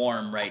rare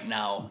form right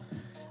now.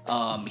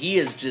 He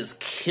is just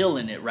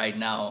killing it right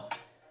now.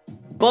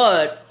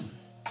 But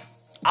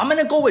I'm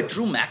going to go with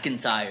Drew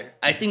McIntyre.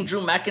 I think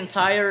Drew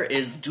McIntyre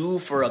is due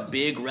for a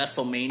big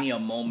WrestleMania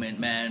moment,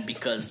 man,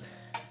 because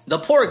the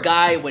poor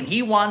guy, when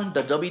he won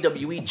the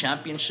WWE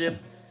Championship,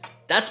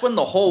 that's when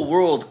the whole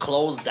world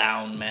closed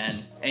down,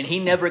 man. And he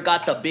never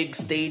got the big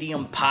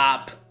stadium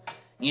pop.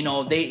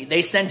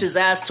 They sent his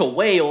ass to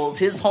Wales,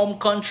 his home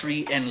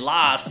country, and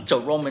lost to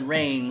Roman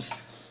Reigns,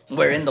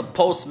 where in the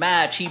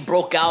post-match, he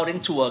broke out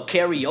into a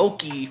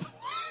karaoke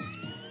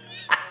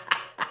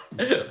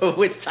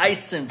with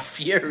Tyson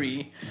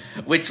Fury,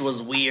 which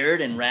was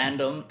weird and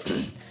random.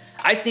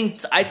 I think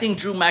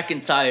Drew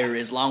McIntyre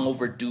is long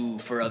overdue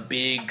for a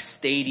big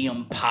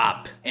stadium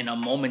pop and a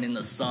moment in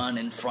the sun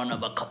in front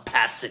of a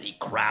capacity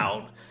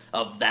crowd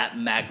of that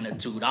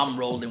magnitude. I'm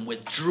rolling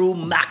with Drew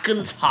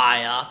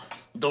McIntyre,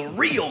 the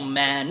real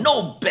man,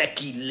 no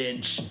Becky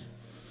Lynch.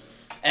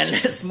 And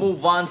let's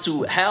move on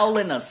to Hell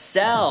in a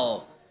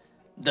Cell.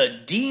 The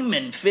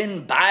Demon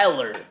Finn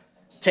Balor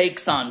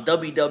takes on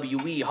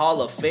WWE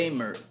Hall of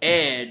Famer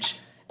Edge,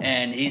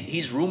 and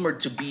he's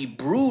rumored to be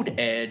Brood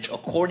Edge,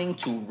 according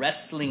to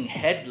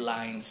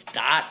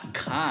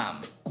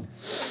WrestlingHeadlines.com.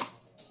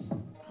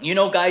 You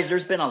know, guys,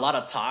 there's been a lot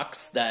of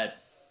talks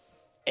that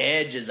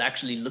Edge is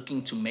actually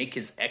looking to make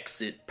his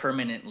exit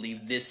permanently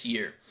this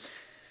year,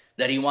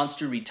 that he wants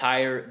to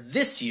retire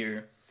this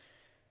year.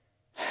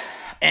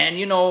 And,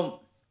 you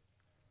know,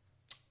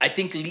 I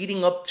think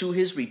leading up to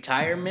his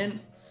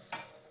retirement,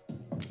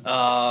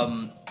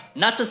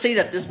 not to say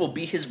that this will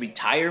be his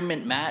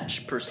retirement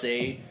match per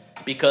se,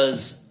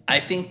 because I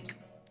think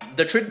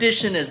the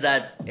tradition is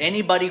that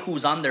anybody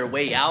who's on their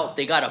way out,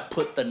 they gotta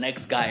put the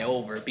next guy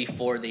over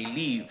before they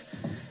leave.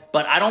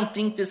 But I don't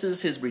think this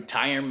is his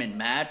retirement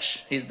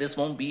match. This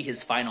won't be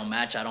his final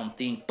match, I don't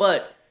think.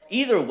 But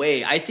either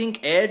way, I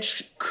think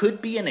Edge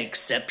could be an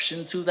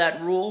exception to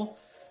that rule,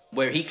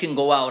 where he can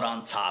go out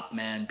on top,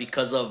 man,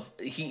 because of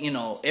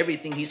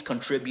everything he's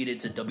contributed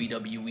to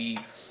WWE.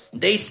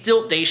 They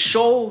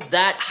show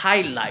that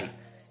highlight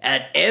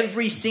at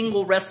every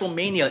single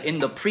WrestleMania in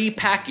the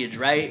pre-package,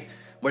 right?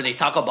 Where they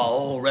talk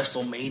about,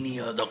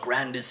 WrestleMania, the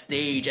grandest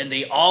stage, and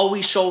they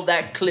always show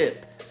that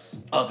clip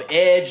of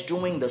Edge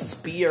doing the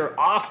spear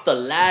off the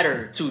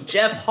ladder to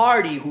Jeff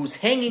Hardy, who's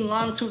hanging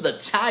on to the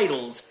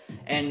titles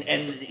and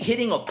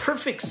hitting a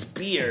perfect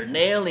spear,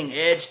 nailing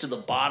Edge to the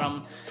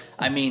bottom.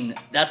 I mean,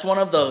 that's one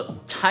of the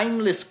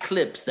timeless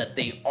clips that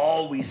they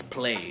always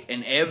play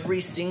in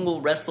every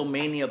single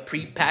WrestleMania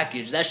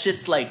pre-package. That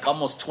shit's like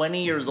almost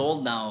 20 years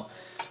old now.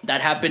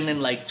 That happened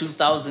in like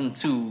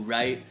 2002,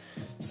 right?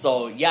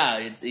 So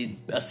yeah,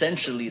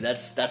 essentially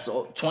that's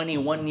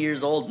 21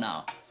 years old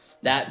now,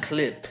 that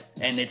clip,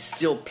 and it's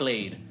still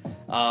played.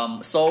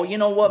 So you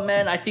know what,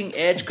 man? I think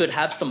Edge could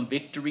have some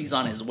victories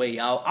on his way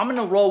out. I'm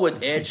gonna roll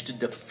with Edge to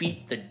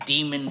defeat the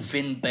Demon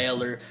Finn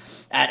Balor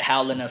at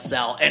Hell in a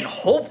Cell, and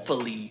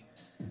hopefully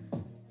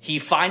he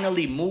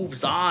finally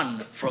moves on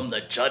from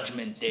the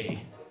Judgment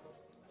Day.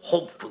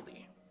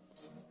 Hopefully.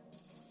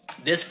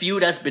 This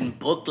feud has been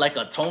booked like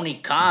a Tony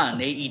Khan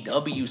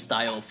AEW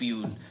style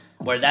feud,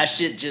 where that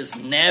shit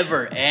just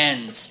never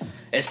ends.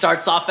 It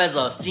starts off as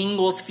a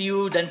singles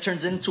feud, then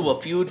turns into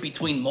a feud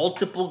between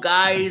multiple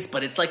guys,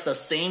 but it's like the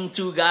same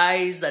two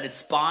guys that it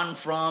spawned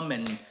from,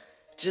 and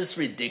just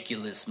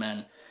ridiculous,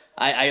 man.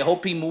 I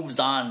hope he moves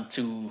on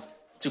to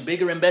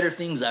bigger and better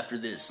things after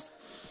this.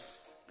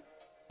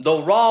 The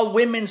Raw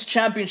Women's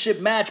Championship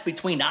match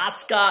between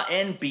Asuka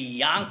and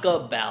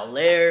Bianca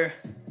Belair.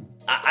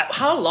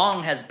 How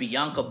long has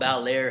Bianca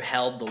Belair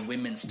held the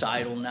women's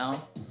title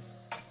now?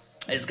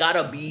 It's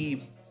gotta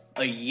be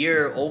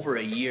over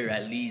a year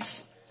at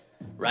least,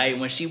 right?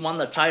 When she won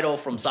the title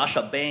from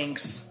Sasha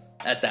Banks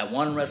at that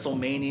one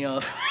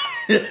WrestleMania.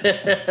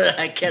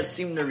 I can't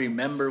seem to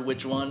remember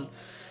which one.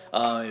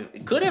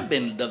 It could have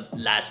been the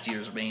last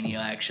year's Mania,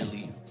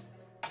 actually.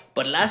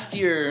 But last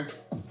year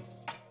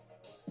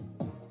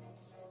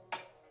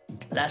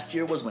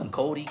was when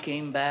Cody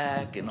came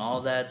back and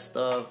all that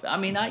stuff. I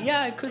mean,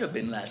 it could have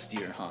been last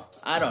year, huh?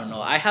 I don't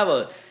know.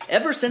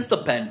 Ever since the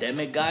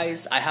pandemic,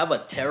 guys, I have a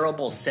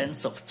terrible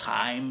sense of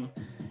time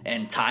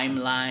and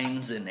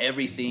timelines and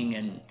everything.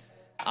 And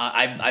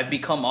I've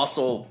become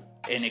also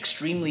an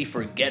extremely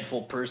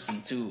forgetful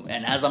person too.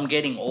 And as I'm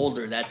getting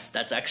older, that's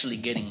actually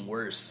getting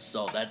worse.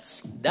 So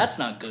that's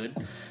not good.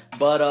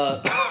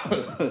 But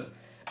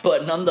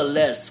but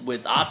nonetheless,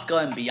 with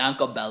Asuka and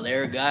Bianca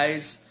Belair,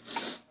 guys,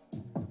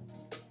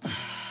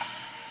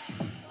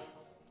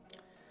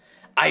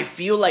 I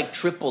feel like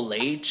Triple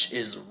H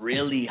is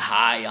really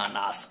high on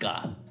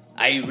Asuka.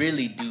 I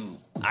really do.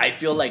 I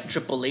feel like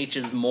Triple H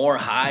is more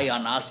high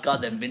on Asuka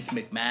than Vince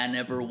McMahon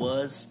ever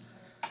was.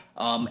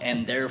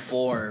 And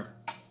therefore,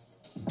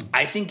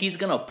 I think he's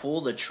going to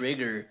pull the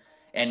trigger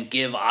and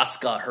give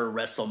Asuka her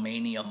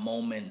WrestleMania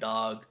moment,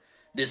 dog.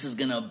 This is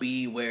going to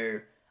be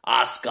where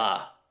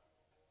Asuka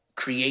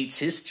creates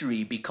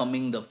history,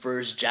 becoming the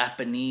first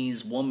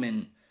Japanese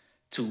woman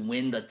to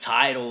win the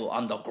title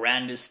on the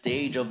grandest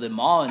stage of them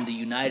all in the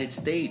United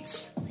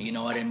States. You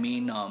know what I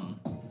mean?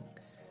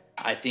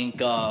 I think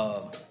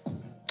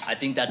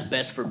that's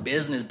best for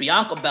business.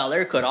 Bianca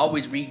Belair could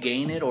always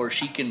regain it, or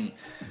she can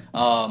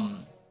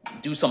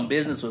do some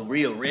business with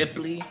Rhea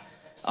Ripley.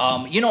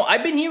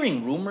 I've been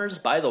hearing rumors,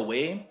 by the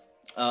way.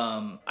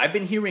 I've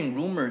been hearing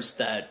rumors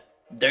that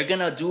they're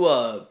gonna do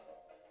a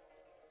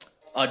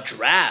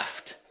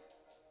draft,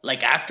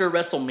 like after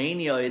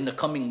WrestleMania in the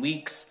coming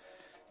weeks.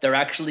 They're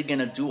actually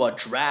gonna do a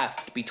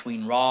draft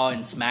between Raw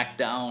and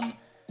SmackDown,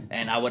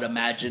 and I would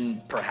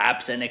imagine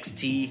perhaps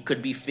NXT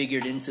could be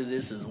figured into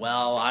this as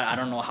well. I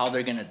don't know how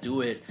they're gonna do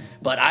it,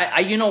 but I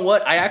you know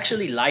what? I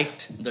actually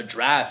liked the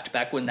draft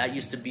back when that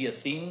used to be a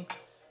thing.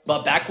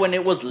 But back when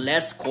it was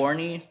less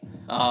corny,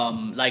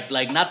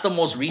 like not the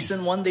most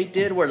recent one they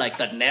did, where like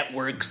the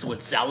networks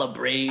would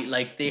celebrate,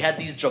 like they had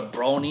these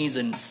jabronis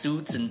in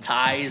suits and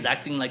ties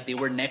acting like they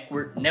were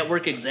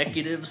network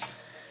executives,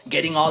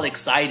 getting all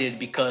excited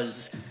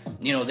because,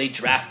 they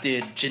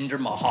drafted Jinder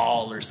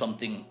Mahal or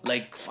something,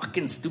 like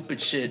fucking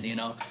stupid shit,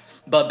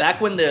 But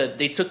back when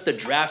they took the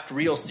draft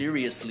real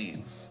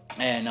seriously,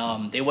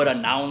 and they would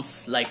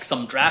announce like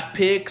some draft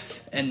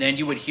picks, and then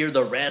you would hear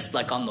the rest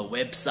like on the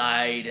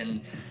website.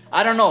 And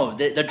I don't know,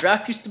 the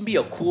draft used to be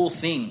a cool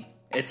thing.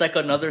 It's like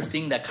another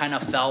thing that kind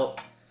of felt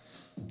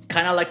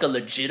kind of like a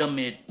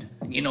legitimate,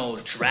 you know,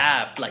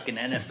 draft, like an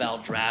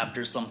NFL draft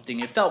or something.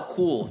 It felt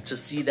cool to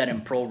see that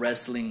in pro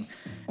wrestling,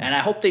 and I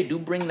hope they do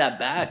bring that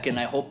back. And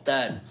I hope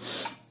that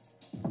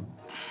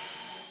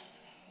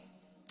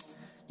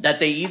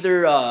they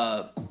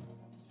either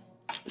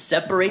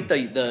separate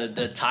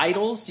the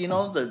titles, you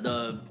know,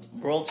 the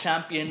world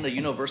champion, the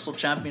universal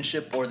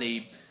championship, or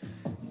they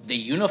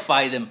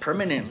unify them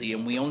permanently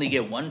and we only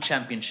get one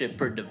championship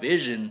per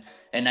division.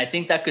 And I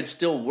think that could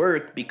still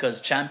work,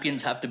 because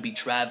champions have to be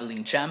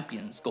traveling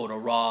champions, go to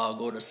Raw,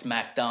 go to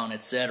SmackDown,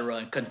 etc.,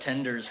 and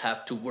contenders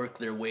have to work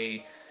their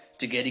way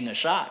to getting a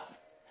shot.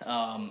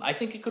 I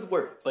think it could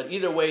work, but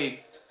either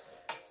way,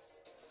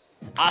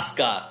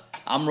 Asuka,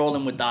 I'm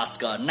rolling with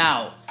Asuka.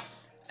 Now,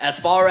 as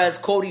far as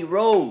Cody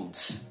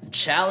Rhodes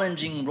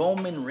challenging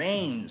Roman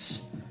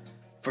Reigns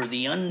for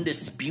the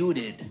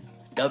undisputed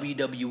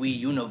WWE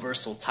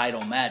Universal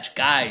title match,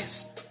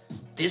 guys,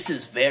 this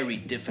is very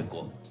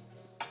difficult.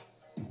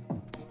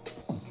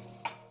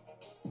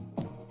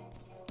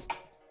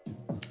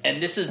 And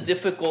this is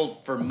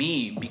difficult for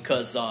me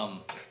because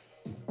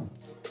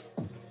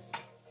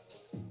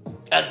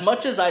as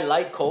much as I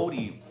like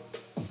Cody,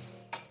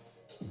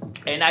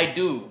 and I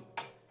do,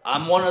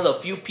 I'm one of the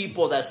few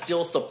people that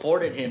still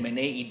supported him in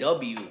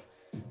AEW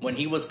when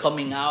he was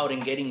coming out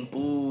and getting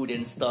booed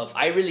and stuff.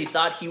 I really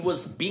thought he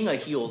was being a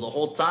heel the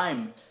whole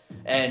time,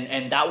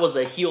 and that was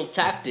a heel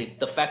tactic.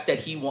 The fact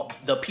that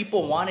the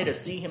people wanted to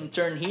see him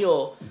turn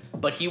heel,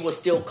 but he was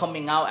still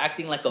coming out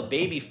acting like a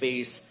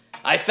babyface.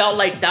 I felt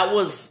like that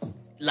was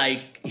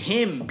like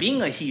him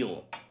being a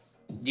heel,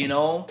 you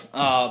know?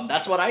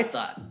 That's what I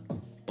thought.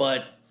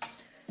 But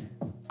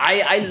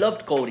I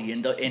loved Cody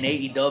in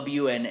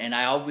AEW, and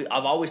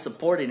I've always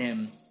supported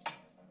him.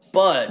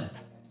 But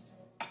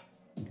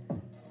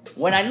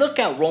when I look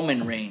at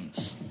Roman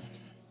Reigns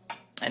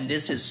and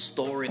this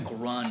historic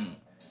run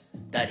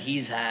that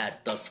he's had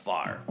thus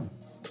far,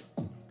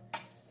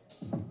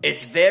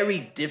 it's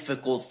very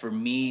difficult for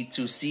me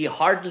to see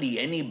hardly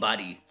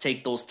anybody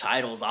take those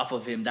titles off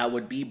of him that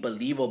would be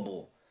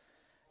believable.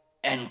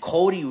 And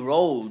Cody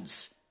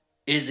Rhodes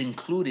is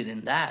included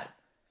in that.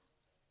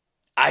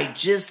 I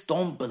just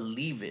don't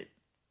believe it.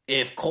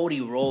 If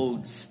Cody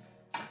Rhodes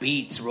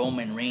beats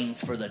Roman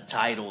Reigns for the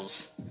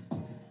titles,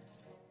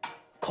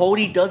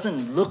 Cody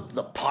doesn't look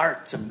the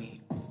part to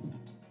me.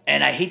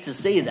 And I hate to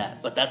say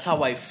that, but that's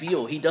how I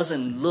feel. He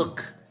doesn't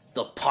look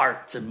the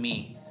part to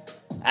me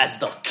as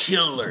the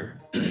killer,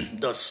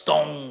 the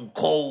stone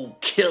cold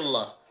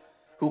killer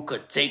who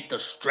could take the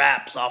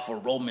straps off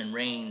of Roman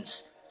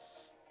Reigns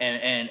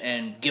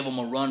and give him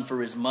a run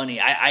for his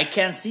money. I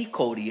can't see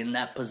Cody in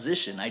that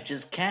position. I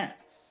just can't.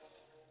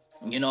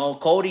 You know,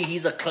 Cody,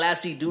 he's a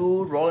classy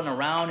dude rolling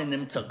around in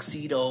them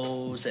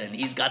tuxedos, and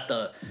he's got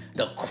the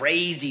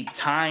crazy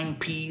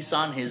timepiece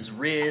on his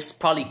wrist.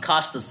 Probably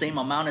cost the same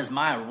amount as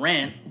my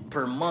rent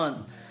per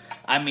month.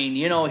 I mean,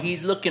 you know,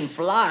 he's looking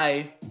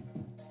fly,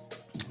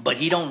 but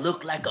he don't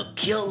look like a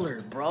killer,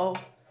 bro.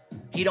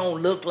 He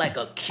don't look like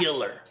a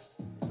killer.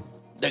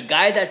 The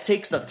guy that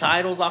takes the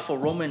titles off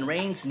of Roman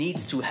Reigns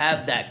needs to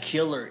have that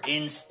killer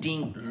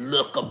instinct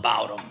look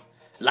about him,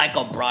 like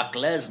a Brock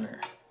Lesnar.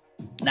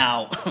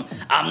 Now,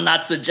 I'm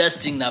not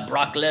suggesting that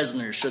Brock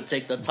Lesnar should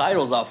take the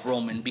titles off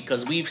Roman,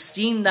 because we've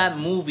seen that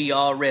movie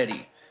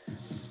already.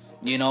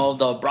 You know,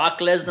 the Brock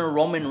Lesnar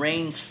Roman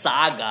Reigns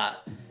saga.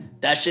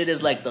 That shit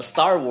is like the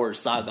Star Wars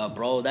saga,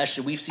 bro. That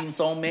shit, we've seen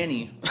so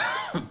many.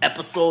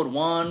 Episode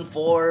 1,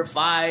 4,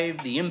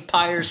 5, The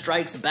Empire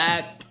Strikes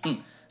Back.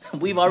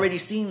 We've already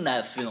seen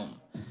that film.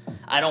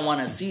 I don't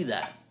want to see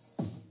that.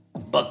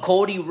 But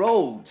Cody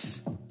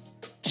Rhodes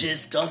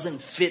just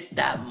doesn't fit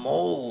that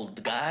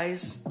mold,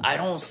 guys. I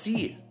don't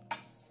see it.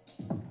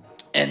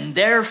 And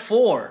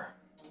therefore,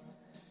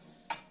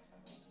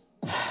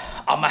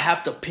 I'm going to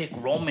have to pick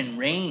Roman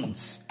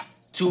Reigns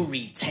to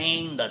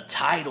retain the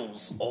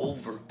titles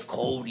over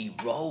Cody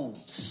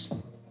Rhodes.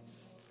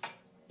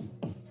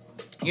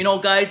 You know,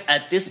 guys,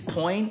 at this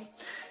point,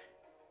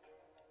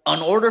 in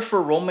order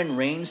for Roman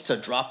Reigns to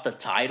drop the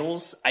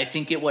titles, I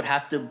think it would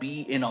have to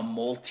be in a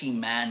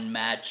multi-man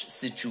match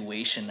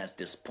situation at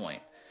this point.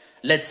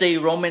 Let's say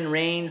Roman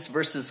Reigns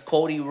versus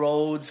Cody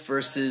Rhodes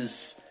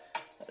versus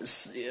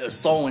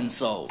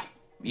so-and-so.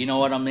 You know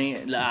what I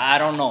mean? I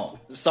don't know.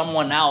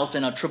 Someone else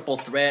in a triple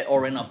threat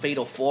or in a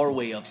fatal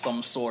four-way of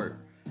some sort.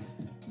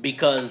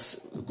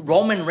 Because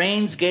Roman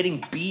Reigns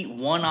getting beat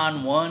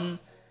one-on-one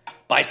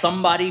by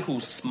somebody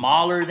who's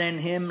smaller than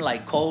him,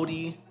 like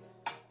Cody,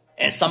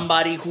 and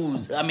somebody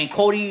who's, I mean,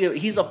 Cody,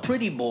 he's a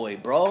pretty boy,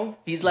 bro.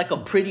 He's like a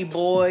pretty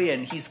boy,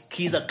 and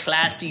he's a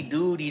classy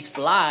dude. He's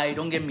fly,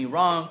 don't get me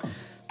wrong.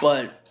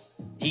 But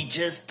he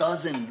just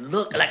doesn't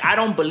look like, I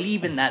don't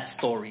believe in that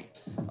story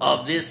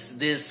of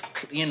this,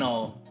 you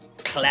know,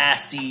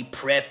 classy,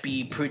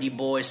 preppy, pretty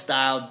boy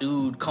style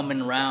dude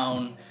coming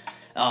around,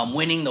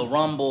 winning the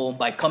Rumble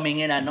by coming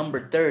in at number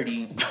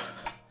 30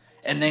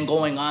 and then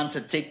going on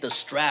to take the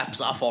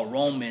straps off of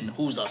Roman,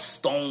 who's a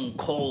stone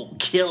cold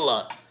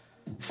killer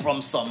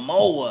from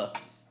Samoa.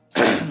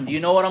 You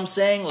know what I'm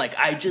saying? Like,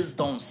 I just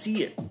don't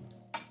see it.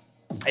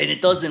 And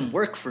it doesn't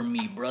work for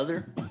me,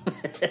 brother.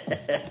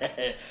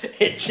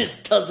 It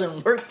just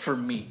doesn't work for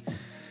me.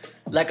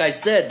 Like I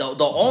said,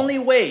 the only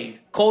way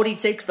Cody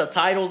takes the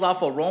titles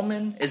off of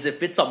Roman is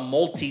if it's a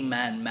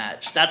multi-man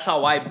match. That's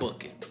how I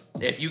book it.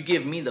 If you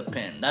give me the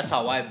pin, that's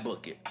how I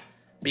book it.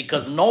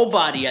 Because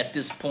nobody at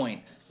this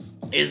point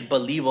is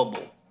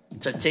believable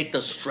to take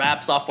the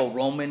straps off of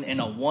Roman in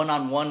a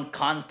one-on-one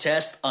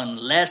contest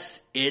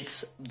unless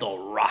it's The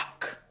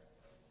Rock.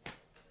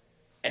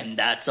 And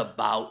that's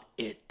about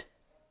it.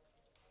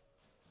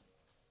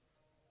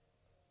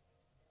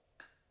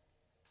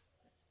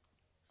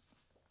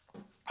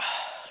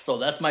 So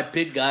that's my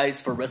pick,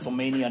 guys, for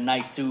WrestleMania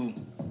Night 2.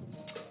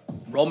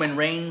 Roman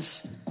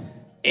Reigns,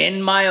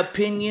 in my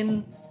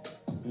opinion,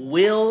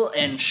 will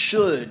and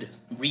should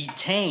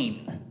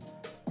retain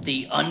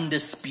the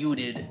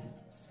undisputed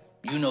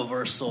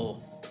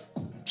Universal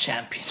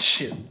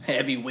Championship.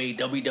 Heavyweight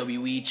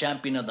WWE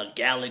Champion of the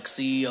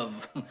Galaxy,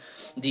 of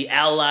the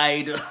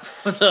Allied,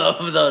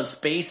 of the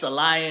Space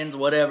Alliance,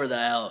 whatever the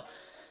hell.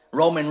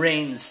 Roman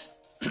Reigns,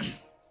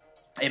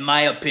 in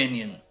my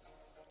opinion,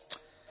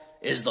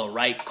 is the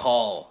right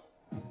call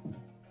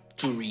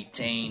to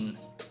retain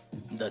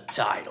the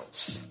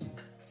titles.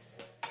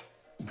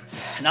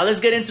 Now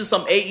let's get into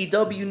some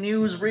AEW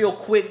news real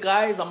quick,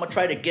 guys. I'm gonna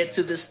try to get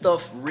to this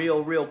stuff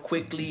real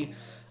quickly.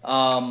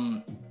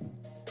 AEW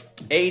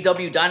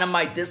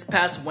Dynamite this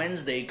past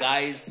Wednesday,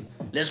 guys.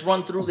 Let's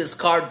run through this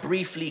card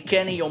briefly.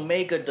 Kenny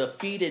Omega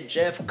defeated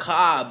Jeff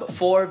Cobb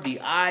for the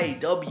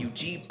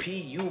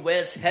IWGP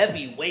US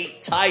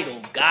Heavyweight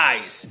title,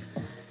 guys.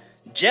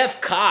 Jeff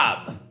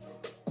Cobb,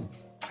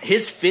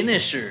 his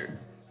finisher,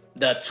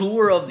 the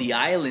Tour of the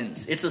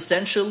Islands, it's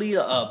essentially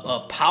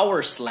a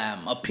power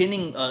slam,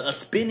 a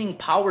spinning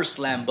power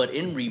slam, but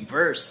in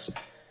reverse.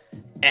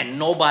 And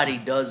nobody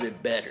does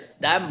it better.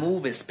 That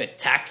move is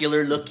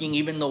spectacular looking,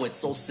 even though it's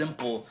so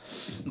simple.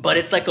 But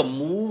it's like a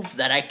move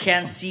that I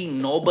can't see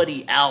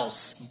nobody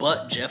else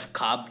but Jeff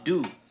Cobb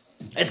do.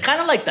 It's kind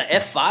of like the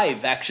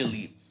F5,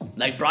 actually.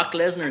 Like Brock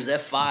Lesnar's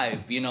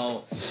F5, you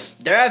know.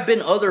 There have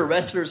been other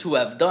wrestlers who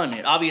have done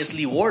it.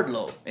 Obviously,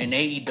 Wardlow in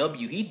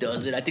AEW, he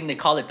does it. I think they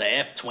call it the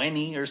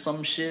F20 or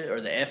some shit,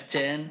 or the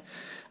F10.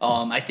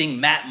 I think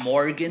Matt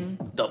Morgan,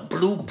 the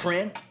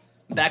Blueprint,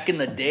 back in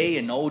the day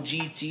in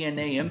OG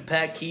TNA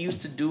Impact, he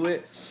used to do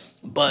it.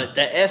 But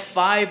the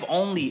F5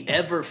 only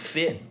ever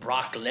fit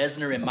Brock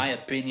Lesnar, in my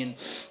opinion.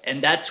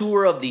 And that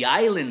Tour of the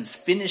Islands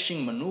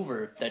finishing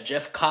maneuver that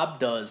Jeff Cobb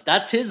does,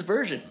 that's his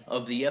version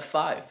of the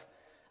F5.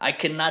 I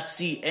cannot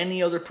see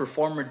any other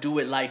performer do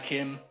it like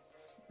him.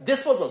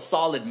 This was a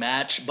solid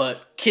match,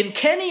 but can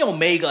Kenny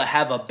Omega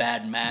have a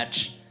bad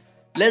match?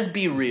 Let's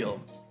be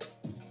real.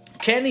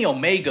 Kenny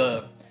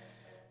Omega,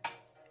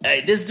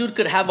 this dude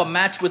could have a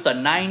match with a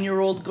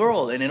 9-year-old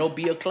girl and it'll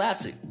be a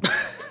classic.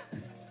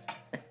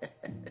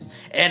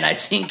 And I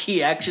think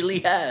he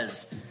actually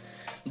has.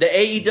 The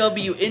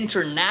AEW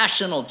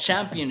International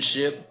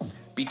Championship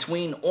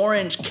between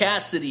Orange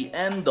Cassidy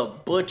and The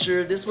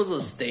Butcher. This was a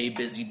stay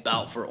busy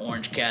bout for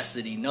Orange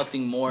Cassidy.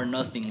 Nothing more,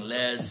 nothing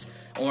less.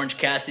 Orange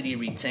Cassidy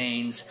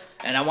retains.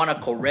 And I want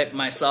to correct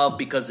myself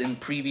because in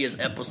previous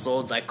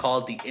episodes I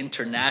called the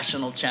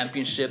International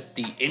Championship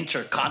the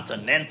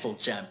Intercontinental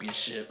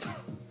Championship.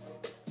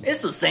 It's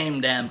the same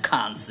damn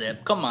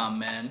concept. Come on,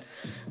 man.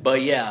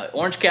 But yeah,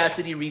 Orange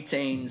Cassidy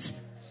retains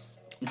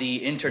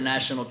the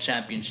International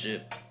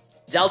Championship.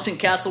 Dalton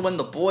Castle and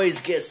the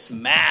boys get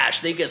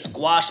smashed. They get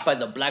squashed by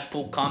the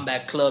Blackpool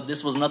Combat Club.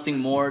 This was nothing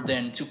more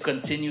than to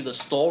continue the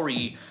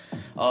story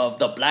of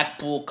the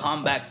Blackpool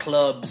Combat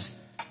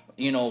Club's,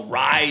 you know,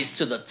 rise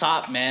to the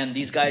top, man.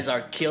 These guys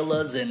are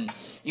killers. And,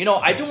 you know,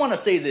 I do want to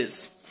say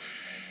this.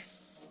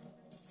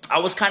 I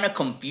was kind of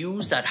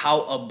confused at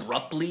how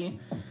abruptly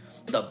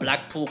the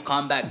Blackpool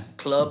Combat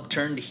Club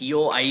turned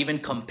heel. I even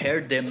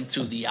compared them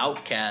to the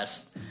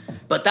Outcast.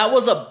 But that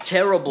was a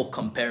terrible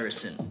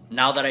comparison,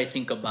 now that I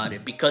think about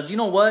it. Because you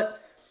know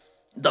what?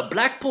 The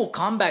Blackpool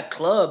Combat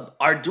Club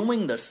are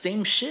doing the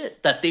same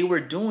shit that they were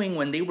doing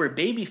when they were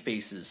baby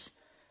faces.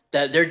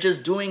 That they're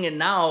just doing it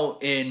now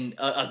in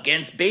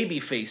against baby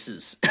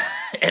faces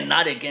and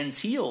not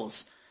against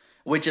heels.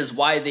 Which is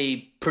why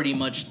they pretty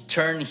much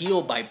turn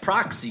heel by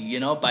proxy, you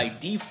know, by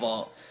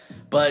default.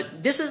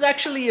 But this is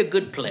actually a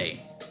good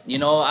play. You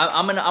know,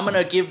 I'm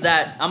gonna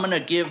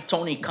give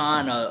Tony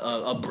Khan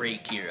a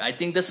break here. I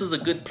think this is a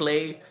good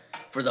play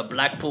for the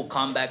Blackpool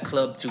Combat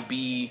Club to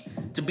be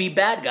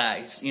bad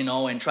guys, you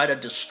know, and try to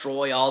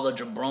destroy all the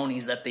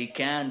jabronis that they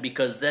can,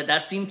 because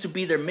that seemed to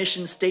be their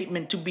mission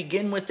statement to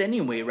begin with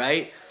anyway,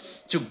 right?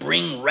 To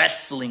bring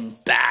wrestling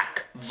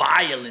back,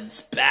 violence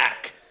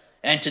back,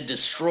 and to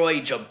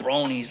destroy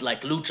jabronis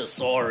like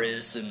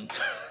Luchasaurus and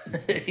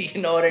you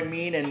know what I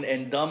mean,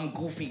 and dumb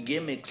goofy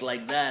gimmicks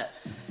like that.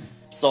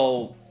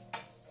 So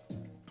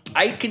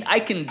I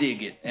can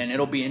dig it, and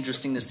it'll be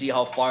interesting to see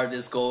how far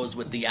this goes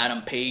with the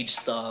Adam Page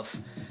stuff.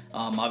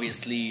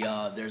 Obviously,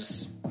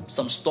 there's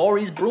some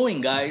stories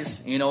brewing,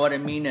 guys. You know what I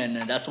mean? And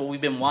that's what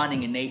we've been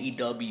wanting in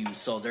AEW.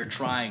 So they're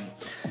trying.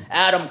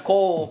 Adam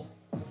Cole,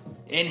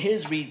 in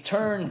his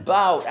return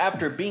bout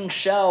after being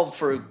shelved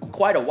for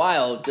quite a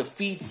while,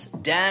 defeats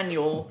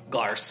Daniel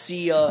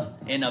Garcia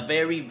in a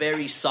very,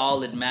 very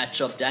solid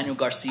matchup. Daniel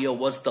Garcia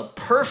was the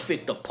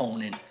perfect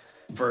opponent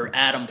for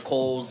Adam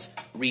Cole's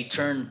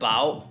return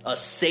bout. A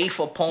safe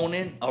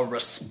opponent, a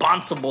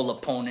responsible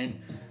opponent.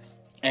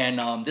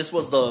 And this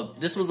was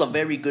a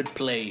very good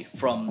play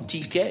from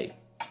TK.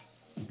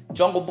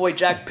 Jungle Boy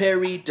Jack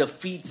Perry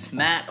defeats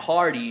Matt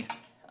Hardy.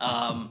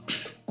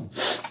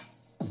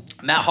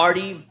 Matt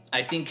Hardy,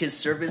 I think his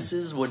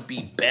services would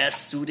be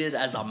best suited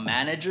as a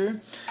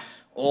manager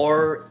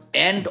or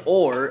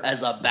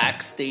as a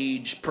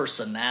backstage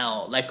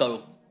personnel, like a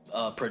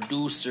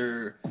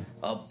producer,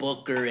 a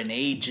booker, an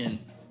agent,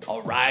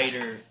 a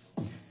writer.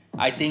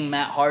 I think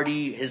Matt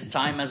Hardy, his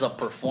time as a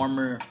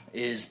performer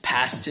is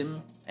past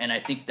him, and I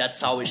think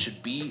that's how it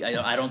should be.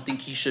 I don't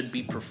think he should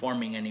be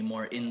performing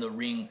anymore in the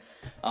ring.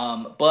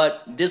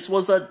 But this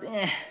was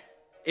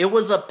it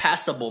was a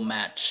passable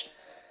match,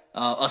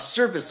 a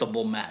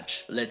serviceable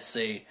match, let's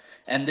say.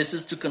 And this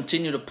is to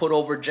continue to put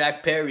over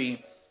Jack Perry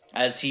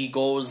as he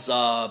goes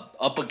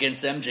up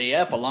against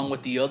MJF along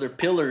with the other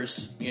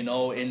pillars, you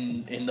know,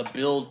 in the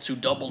build to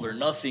Double or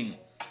Nothing.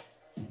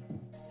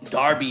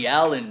 Darby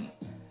Allin,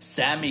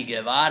 Sammy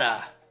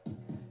Guevara,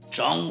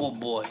 Jungle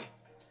Boy,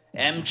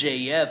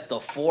 MJF, the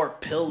four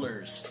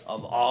pillars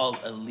of All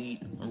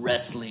Elite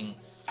Wrestling.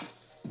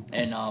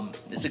 And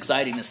it's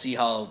exciting to see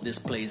how this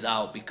plays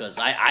out, because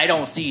I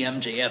don't see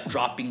MJF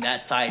dropping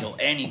that title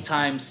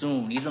anytime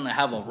soon. He's going to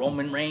have a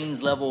Roman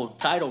Reigns level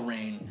title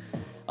reign.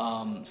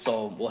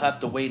 So we'll have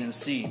to wait and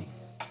see.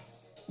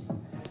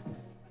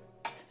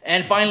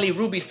 And finally,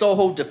 Ruby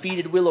Soho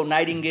defeated Willow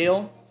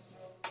Nightingale.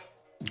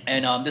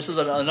 And this is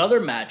another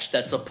match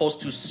that's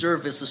supposed to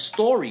serve as a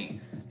story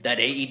that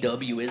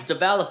AEW is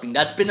developing.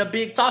 That's been a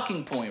big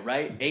talking point,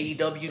 right?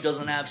 AEW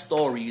doesn't have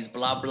stories,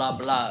 blah, blah,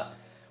 blah.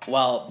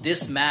 Well,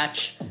 this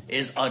match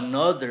is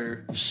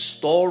another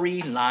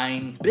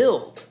storyline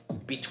build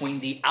between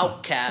the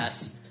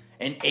Outcasts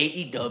and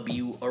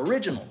AEW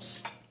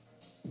Originals.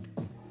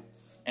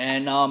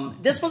 And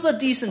this was a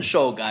decent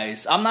show,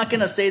 guys. I'm not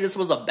going to say this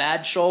was a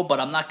bad show, but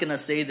I'm not going to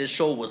say this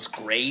show was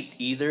great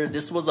either.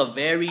 This was a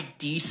very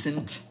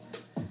decent,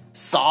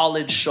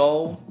 solid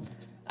show.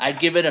 I'd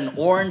give it an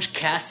Orange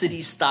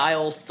Cassidy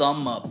style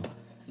thumb up.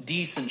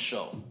 Decent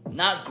show.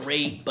 Not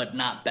great, but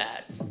not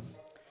bad.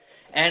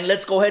 And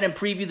let's go ahead and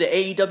preview the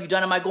AEW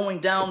Dynamite going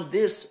down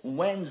this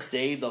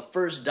Wednesday, the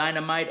first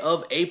Dynamite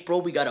of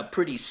April. We got a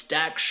pretty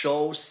stacked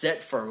show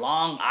set for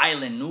Long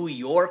Island, New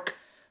York,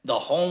 the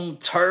home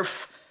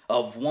turf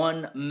of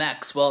one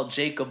Maxwell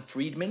Jacob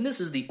Friedman. This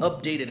is the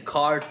updated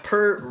card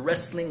per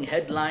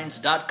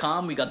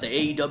WrestlingHeadlines.com. We got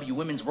the AEW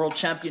Women's World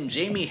Champion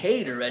Jamie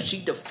Hayter as she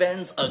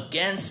defends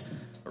against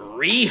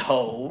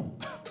Riho.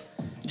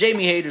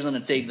 Jamie Hayter's gonna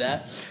take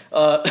that.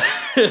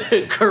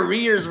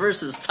 Careers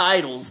versus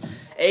titles.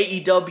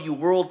 AEW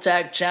World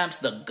Tag Champs,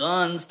 the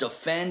Guns,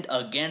 defend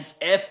against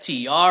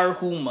FTR,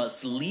 who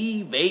must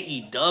leave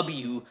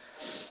AEW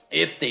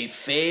if they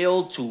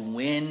fail to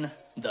win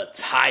the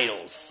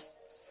titles.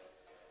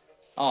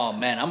 Oh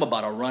man, I'm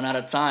about to run out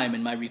of time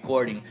in my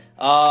recording.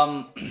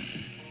 I'm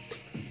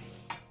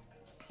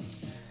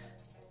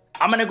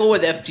gonna go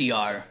with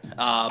FTR.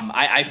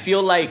 I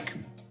feel like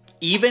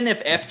even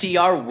if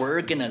FTR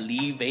were gonna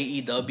leave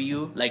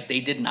AEW, like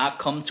they did not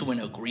come to an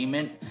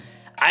agreement,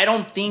 I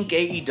don't think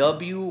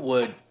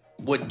AEW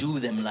would do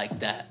them like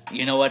that.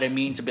 You know what I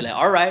mean? To be like,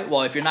 all right,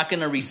 well, if you're not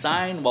going to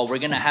resign, well, we're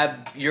going to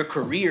have your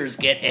careers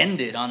get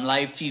ended on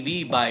live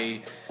TV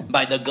by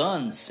the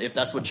Guns, if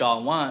that's what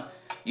y'all want.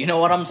 You know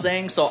what I'm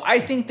saying? So I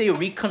think they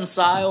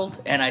reconciled,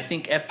 and I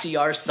think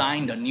FTR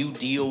signed a new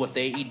deal with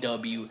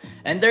AEW,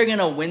 and they're going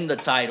to win the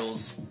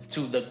titles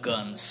to the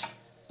Guns.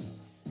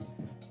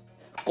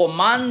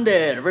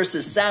 Commander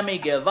versus Sammy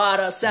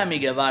Guevara. Sammy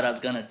Guevara is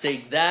going to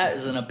take that.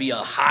 It's going to be a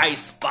high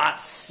spot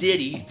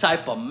city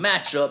type of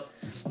matchup.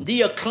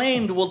 The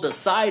Acclaimed will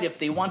decide if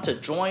they want to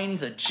join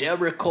the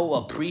Jericho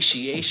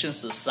Appreciation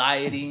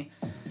Society.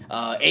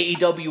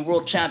 AEW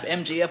World Champ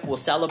MJF will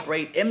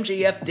celebrate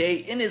MJF Day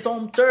in his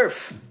home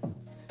turf.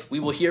 We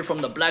will hear from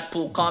the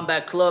Blackpool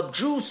Combat Club,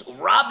 Juice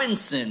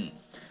Robinson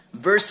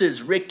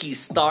versus Ricky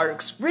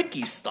Starks.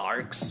 Ricky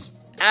Starks,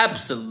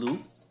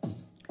 absolute.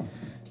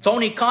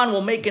 Tony Khan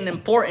will make an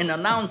important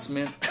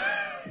announcement.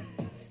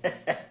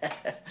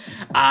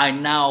 I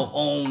now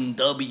own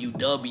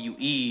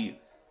WWE.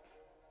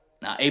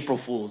 Now, April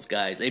Fools,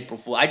 guys. April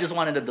Fools. I just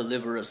wanted to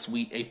deliver a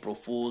sweet April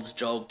Fools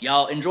joke.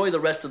 Y'all enjoy the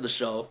rest of the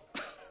show.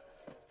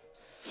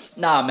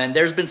 Nah, man.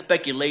 There's been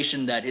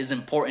speculation that his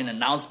important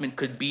announcement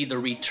could be the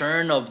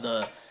return of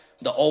the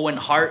Owen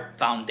Hart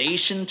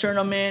Foundation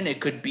tournament. It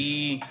could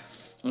be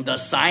the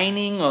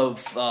signing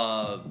of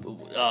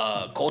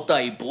Kota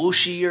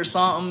Ibushi or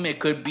something. It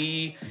could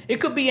be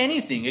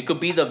anything. It could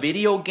be the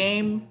video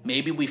game.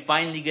 Maybe we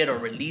finally get a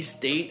release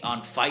date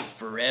on Fight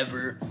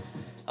Forever.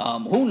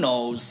 Who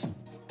knows?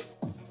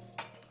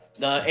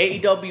 The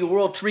AEW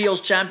World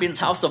Trios Champions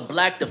House of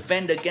Black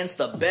defend against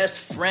the Best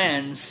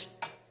Friends.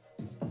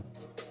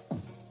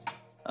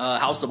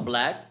 House of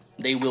Black,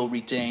 they will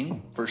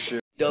retain for sure.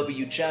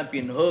 W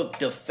Champion Hook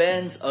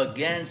defends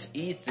against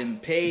Ethan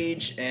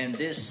Page, and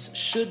this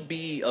should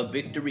be a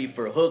victory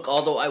for Hook.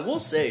 Although I will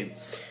say,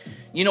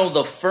 you know,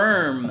 the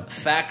Firm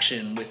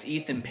faction with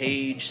Ethan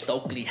Page,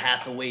 Stokely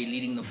Hathaway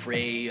leading the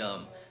fray,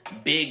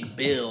 Big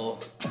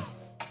Bill.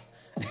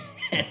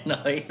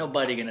 No, ain't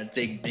nobody gonna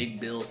take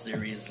Big Bill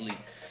seriously.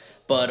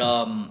 But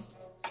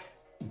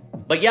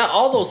yeah,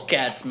 all those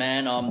cats,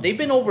 man, they've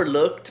been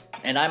overlooked,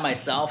 and I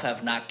myself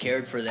have not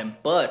cared for them.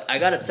 But I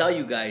gotta tell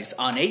you guys,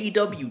 on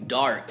AEW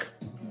Dark,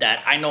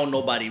 that I know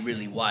nobody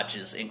really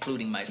watches,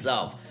 including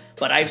myself,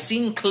 but I've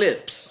seen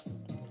clips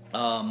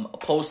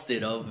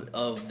posted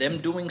of them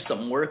doing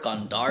some work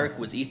on Dark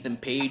with Ethan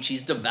Page.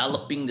 He's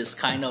developing this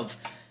kind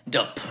of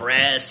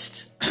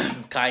depressed,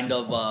 kind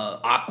of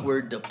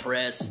awkward,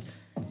 depressed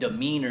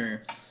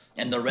demeanor,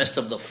 and the rest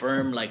of the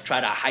Firm like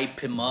try to hype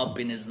him up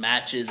in his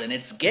matches, and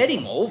it's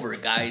getting over,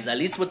 guys. At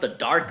least with the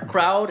Dark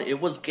crowd, it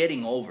was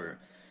getting over.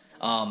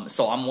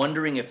 So I'm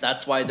wondering if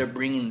that's why they're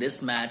bringing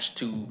this match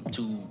to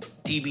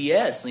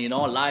TBS, you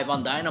know, live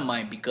on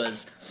Dynamite,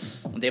 because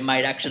they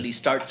might actually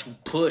start to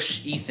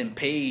push Ethan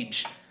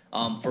Page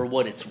for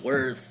what it's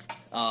worth.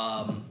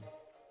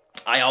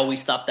 I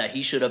always thought that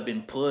he should have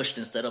been pushed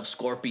instead of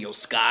Scorpio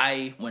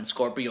Sky when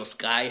Scorpio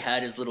Sky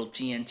had his little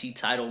TNT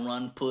title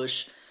run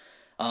push.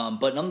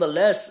 But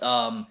nonetheless,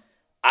 I'm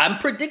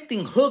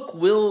predicting Hook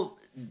will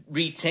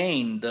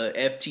retain the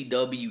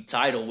FTW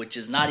title, which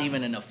is not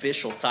even an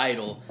official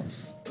title.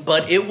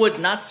 But it would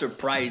not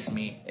surprise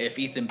me if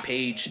Ethan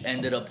Page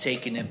ended up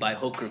taking it by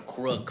hook or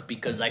crook,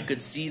 because I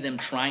could see them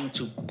trying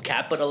to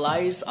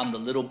capitalize on the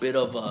little bit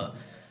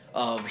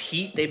of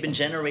heat they've been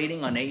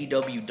generating on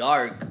AEW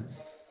Dark.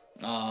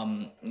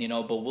 You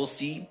know, but we'll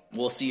see.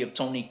 We'll see if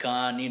Tony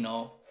Khan, you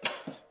know,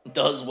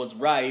 does what's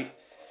right.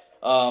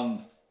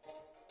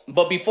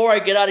 But before I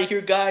get out of here,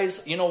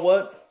 guys, you know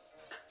what?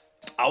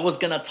 I was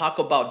going to talk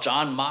about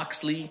Jon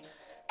Moxley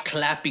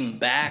clapping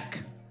back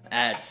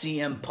at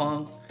CM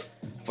Punk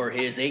for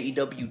his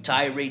AEW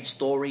tirade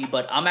story,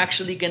 but I'm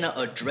actually going to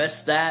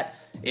address that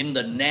in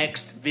the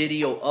next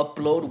video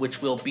upload,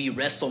 which will be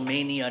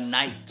WrestleMania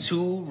Night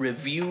 2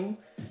 review.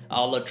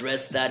 I'll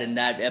address that in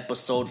that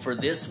episode. For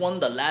this one,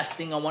 the last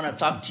thing I want to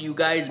talk to you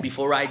guys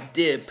before I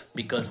dip,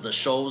 because the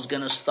show's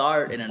going to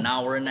start in an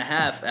hour and a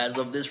half as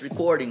of this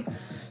recording.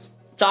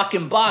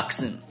 Talkin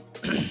Boxin.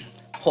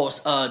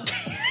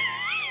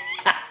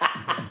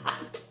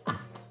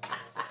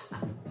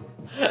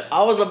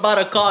 I was about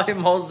to call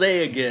him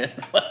Jose again.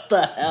 What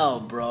the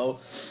hell, bro?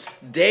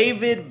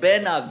 David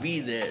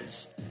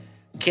Benavidez.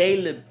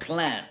 Caleb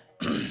Plant.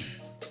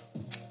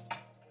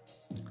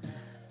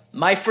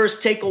 My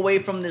first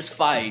takeaway from this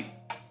fight,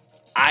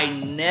 I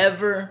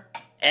never,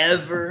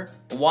 ever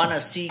want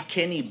to see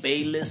Kenny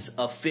Bayless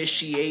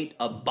officiate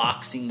a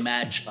boxing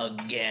match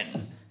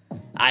again.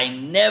 I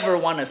never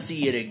want to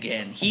see it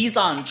again. He's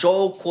on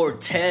Joe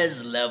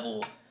Cortez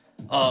level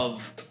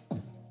of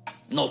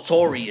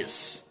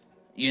notorious,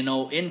 you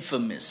know,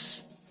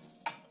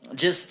 infamous.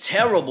 Just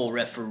terrible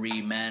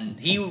referee, man.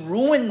 He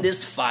ruined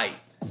this fight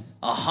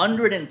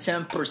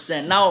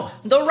 110%. Now,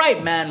 the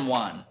right man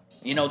won.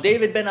 You know,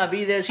 David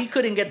Benavidez, he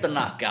couldn't get the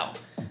knockout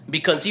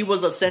because he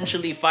was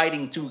essentially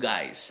fighting two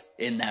guys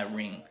in that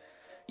ring.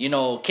 You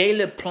know,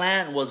 Caleb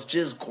Plant was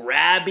just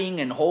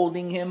grabbing and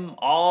holding him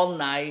all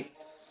night.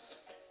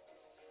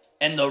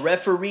 And the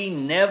referee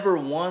never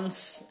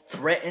once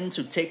threatened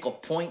to take a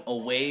point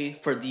away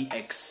for the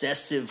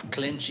excessive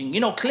clinching. You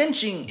know,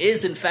 clinching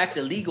is in fact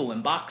illegal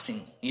in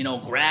boxing. You know,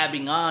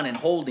 grabbing on and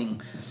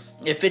holding,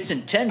 if it's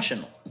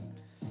intentional.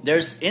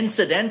 There's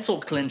incidental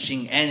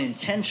clinching and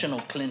intentional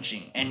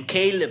clinching. And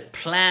Caleb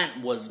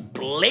Plant was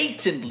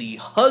blatantly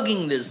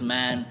hugging this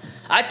man.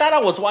 I thought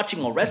I was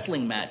watching a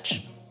wrestling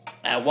match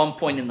at one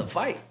point in the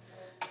fight.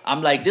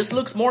 I'm like, this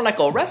looks more like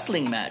a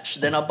wrestling match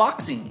than a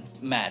boxing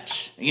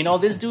match. You know,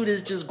 this dude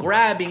is just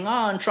grabbing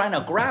on, trying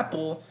to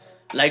grapple.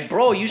 Like,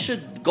 bro, you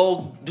should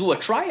go do a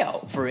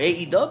tryout for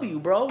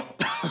AEW, bro.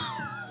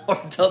 Or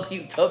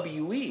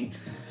WWE.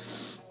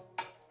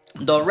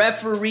 The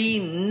referee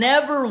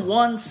never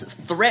once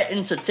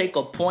threatened to take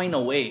a point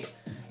away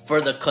for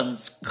the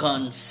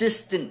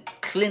consistent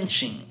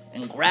clinching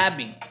and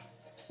grabbing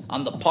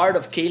on the part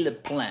of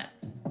Caleb Plant.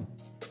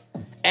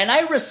 And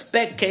I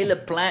respect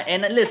Caleb Plant.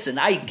 And listen,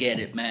 I get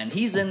it, man.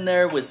 He's in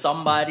there with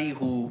somebody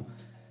who...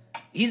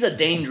 He's a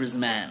dangerous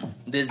man.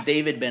 This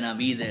David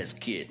Benavidez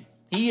kid.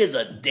 He is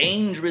a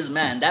dangerous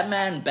man. That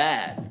man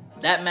bad.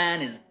 That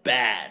man is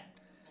bad.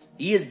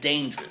 He is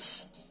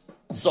dangerous.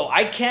 So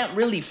I can't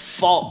really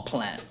fault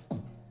Plant.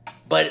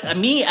 But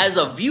me as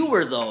a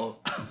viewer, though,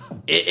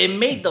 it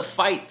made the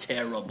fight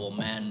terrible,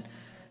 man.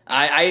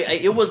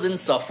 It was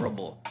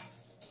insufferable.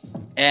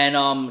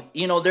 And,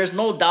 you know, there's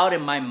no doubt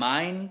in my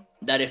mind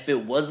that if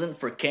it wasn't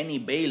for Kenny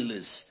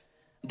Bayless,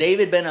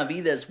 David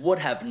Benavidez would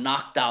have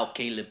knocked out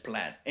Caleb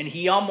Plant. And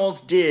he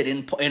almost did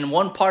in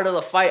one part of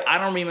the fight. I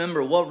don't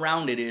remember what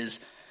round it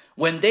is,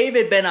 When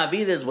David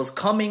Benavidez was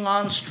coming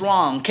on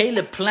strong,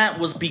 Caleb Plant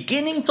was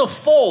beginning to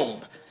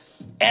fold.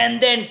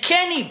 And then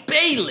Kenny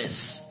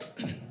Bayless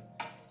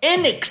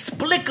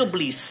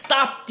inexplicably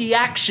stopped the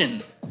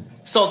action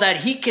so that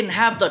he can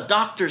have the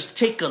doctors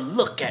take a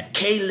look at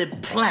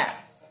Caleb Plant.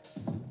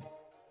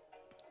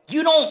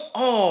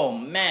 Oh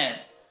man.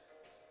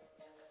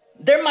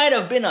 There might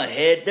have been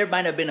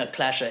a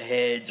clash of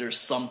heads or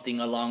something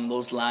along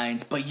those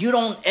lines, but you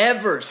don't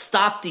ever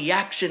stop the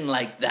action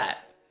like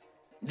that.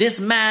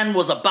 This man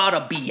was about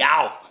to be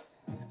out.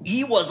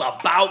 He was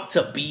about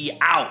to be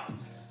out.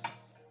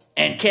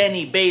 And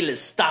Kenny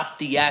Bayless stopped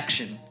the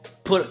action,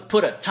 put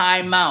a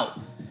timeout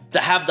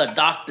to have the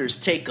doctors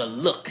take a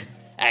look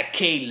at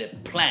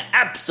Caleb Plant.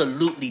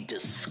 Absolutely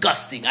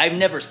disgusting. I've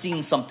never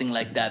seen something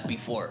like that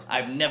before.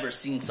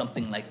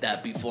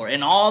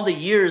 In all the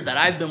years that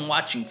I've been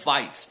watching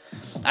fights,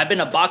 I've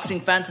been a boxing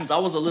fan since I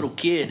was a little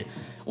kid.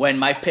 When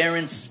my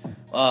parents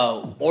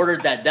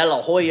ordered that De La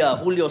Hoya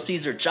Julio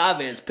Cesar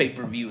Chavez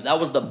pay-per-view. That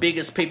was the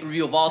biggest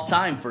pay-per-view of all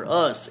time for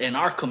us in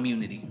our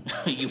community.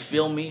 You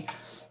feel me?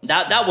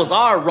 That was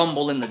our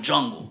Rumble in the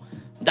Jungle.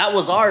 That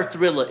was our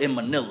Thriller in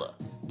Manila.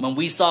 When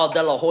we saw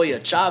De La Hoya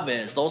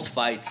Chavez, those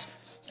fights,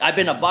 I've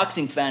been a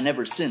boxing fan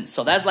ever since.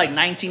 So that's like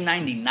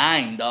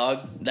 1999, dog.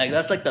 Like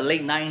that's like the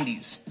late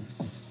 90s.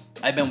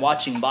 I've been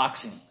watching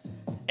boxing.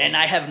 And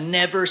I have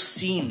never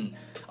seen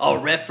a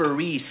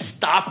referee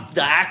stop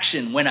the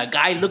action when a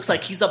guy looks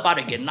like he's about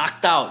to get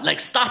knocked out.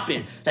 Like, stop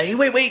it. Like,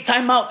 hey, wait,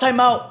 time out.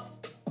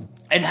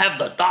 And have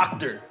the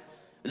doctor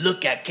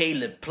look at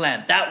Caleb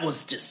Plant. That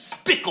was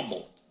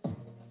despicable.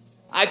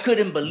 I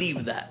couldn't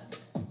believe that.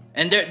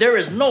 And there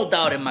is no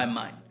doubt in my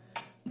mind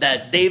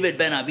that David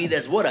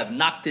Benavidez would have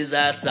knocked his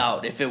ass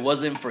out if it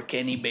wasn't for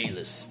Kenny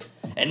Bayless.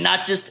 And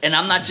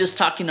I'm not just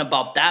talking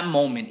about that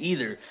moment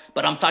either,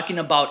 but I'm talking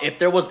about if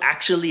there was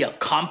actually a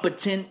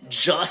competent,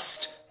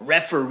 just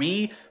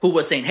referee who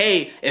was saying,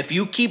 hey, if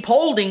you keep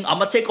holding, I'm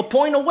going to take a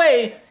point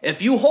away.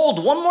 If you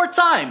hold one more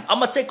time, I'm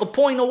going to take a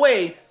point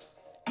away.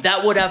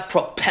 That would have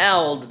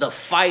propelled the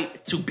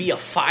fight to be a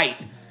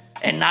fight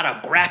and not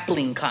a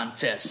grappling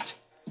contest.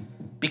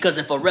 Because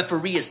if a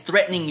referee is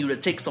threatening you to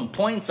take some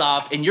points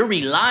off and you're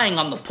relying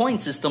on the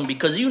point system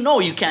because you know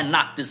you can't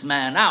knock this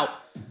man out,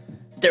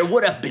 there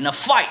would have been a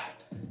fight.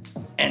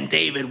 And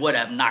David would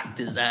have knocked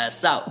his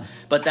ass out.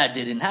 But that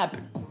didn't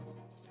happen.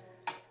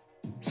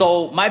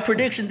 So my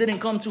prediction didn't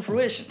come to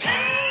fruition.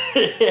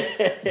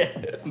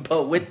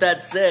 But with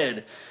that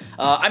said,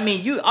 all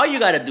you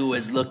gotta do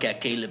is look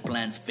at Caleb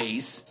Plant's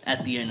face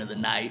at the end of the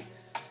night.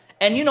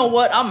 And you know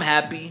what? I'm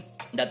happy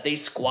that they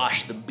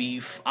squashed the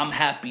beef. I'm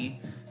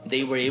happy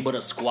they were able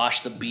to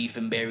squash the beef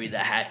and bury the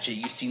hatchet.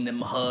 You seen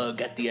them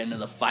hug at the end of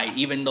the fight,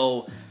 even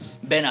though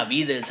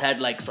Benavidez had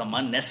like some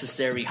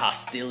unnecessary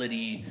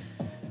hostility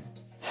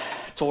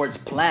towards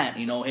Plant,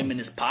 you know, him and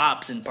his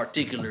pops in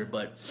particular,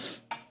 but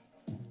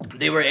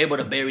they were able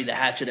to bury the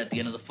hatchet at the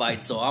end of the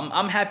fight. So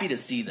I'm happy to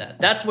see that.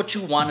 That's what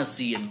you want to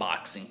see in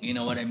boxing. You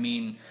know what I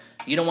mean?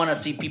 You don't want to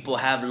see people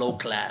have low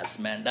class,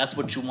 man. That's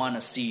what you want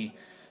to see.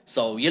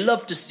 So you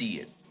love to see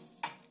it.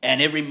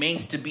 And it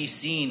remains to be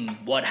seen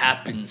what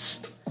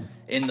happens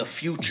in the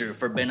future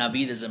for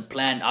Benavidez and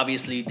Plant.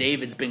 Obviously,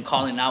 David's been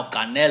calling out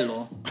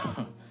Canelo.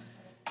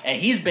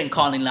 And he's been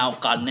calling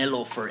out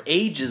Canelo for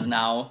ages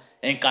now.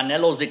 And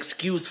Canelo's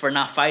excuse for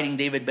not fighting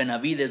David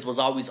Benavidez was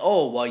always,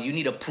 oh, well, you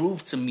need to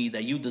prove to me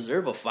that you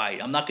deserve a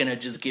fight. I'm not going to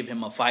just give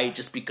him a fight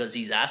just because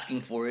he's asking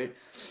for it.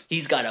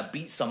 He's got to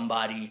beat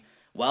somebody.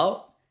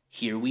 Well,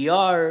 here we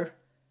are.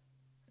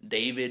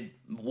 David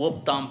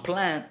whooped on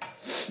Plant.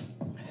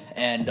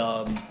 And,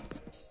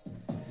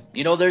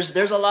 you know, there's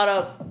a lot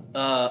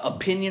of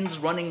opinions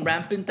running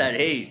rampant that,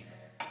 hey,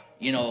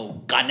 you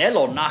know,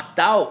 Canelo knocked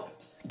out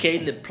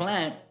Caleb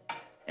Plant.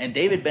 And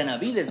David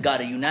Benavidez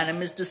got a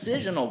unanimous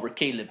decision over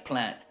Caleb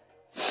Plant.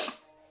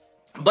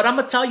 But I'm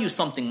going to tell you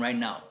something right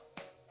now.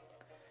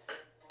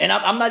 And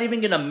I'm not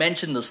even going to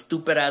mention the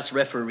stupid-ass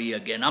referee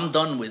again. I'm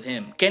done with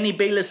him. Kenny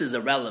Bayless is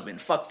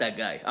irrelevant. Fuck that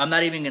guy. I'm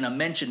not even going to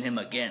mention him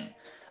again.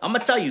 I'm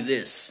going to tell you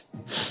this.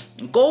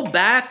 Go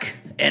back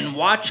and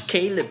watch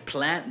Caleb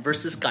Plant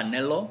versus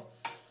Canelo.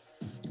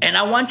 And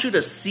I want you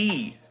to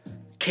see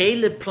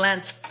Caleb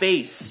Plant's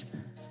face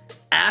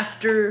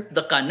after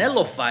the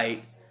Canelo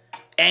fight.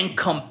 And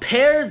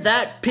compare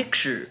that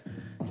picture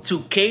to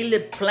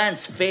Caleb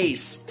Plant's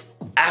face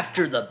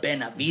after the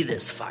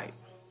Benavidez fight.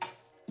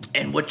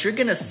 And what you're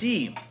going to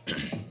see,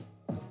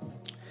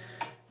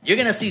 you're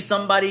going to see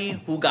somebody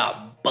who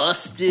got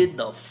busted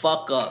the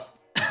fuck up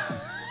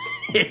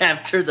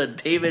after the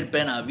David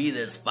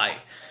Benavidez fight.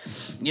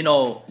 You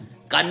know,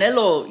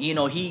 Canelo, you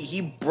know,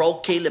 he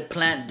broke Caleb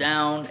Plant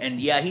down. And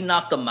yeah, he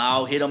knocked him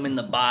out, hit him in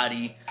the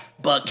body.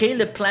 But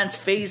Caleb Plant's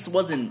face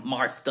wasn't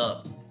marked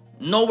up.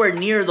 Nowhere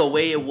near the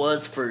way it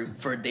was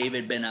for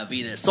David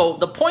Benavidez. So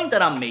the point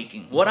that I'm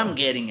making, what I'm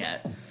getting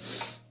at,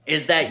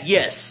 is that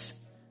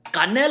yes,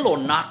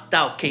 Canelo knocked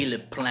out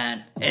Caleb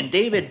Plant and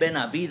David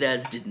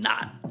Benavidez did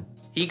not.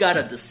 He got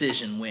a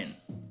decision win.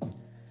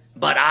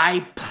 But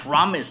I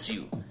promise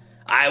you,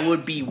 I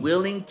would be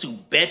willing to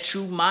bet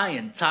you my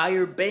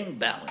entire bank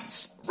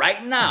balance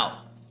right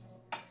now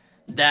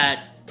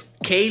that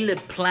Caleb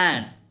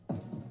Plant,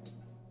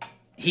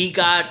 he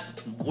got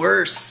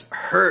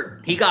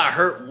hurt. He got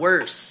hurt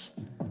worse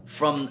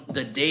from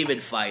the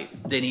David fight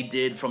than he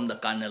did from the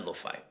Canelo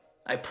fight.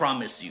 I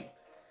promise you.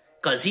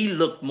 Because he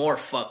looked more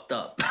fucked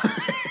up.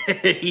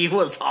 He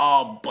was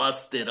all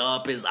busted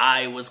up. His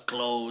eye was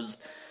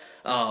closed.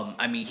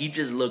 He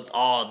just looked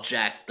all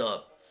jacked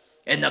up.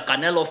 And the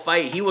Canelo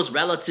fight, he was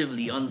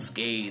relatively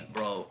unscathed,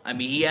 bro.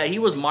 He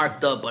was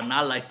marked up, but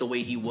not like the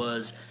way he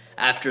was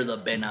after the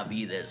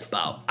Benavidez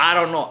bout. I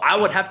don't know. I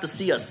would have to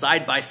see a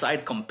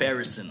side-by-side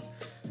comparison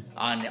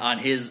on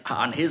his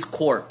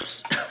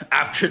corpse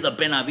after the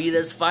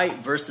Benavidez fight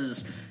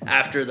versus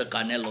after the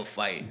Canelo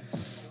fight.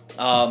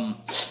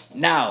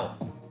 Now,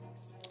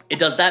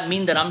 does that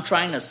mean that I'm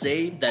trying to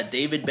say that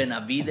David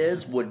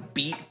Benavidez would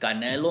beat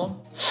Canelo?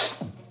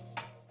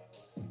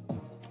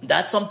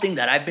 That's something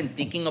that I've been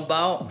thinking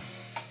about,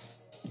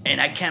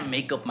 and I can't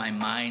make up my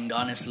mind,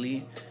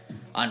 honestly,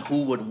 on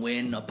who would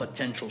win a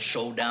potential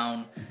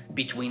showdown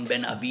between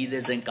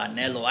Benavidez and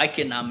Canelo. I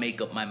cannot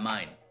make up my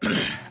mind.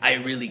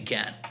 I really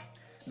can't.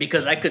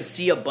 Because I could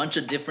see a bunch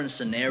of different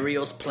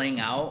scenarios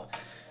playing out.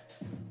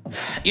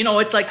 You know,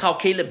 it's like how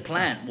Caleb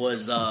Plant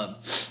was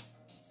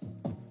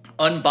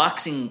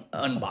outboxing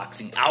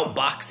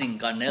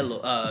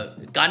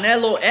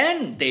Canelo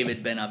and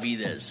David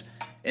Benavidez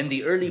in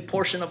the early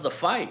portion of the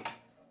fight.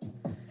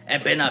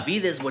 And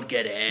Benavidez would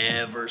get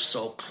ever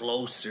so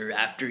closer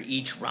after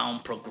each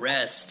round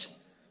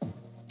progressed.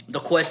 The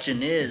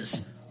question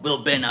is,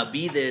 will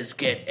Benavidez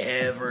get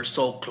ever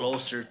so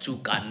closer to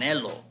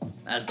Canelo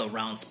as the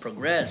rounds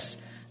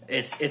progress?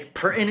 It's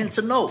pertinent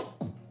to note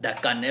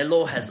that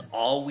Canelo has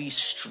always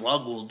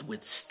struggled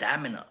with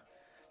stamina.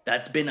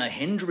 That's been a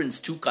hindrance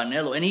to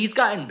Canelo, and he's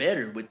gotten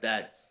better with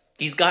that.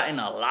 He's gotten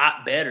a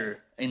lot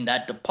better in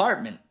that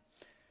department.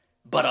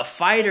 But a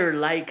fighter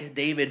like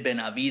David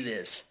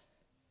Benavidez,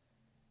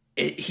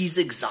 he's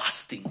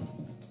exhausting.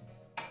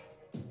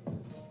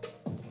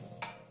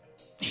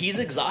 He's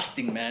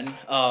exhausting, man.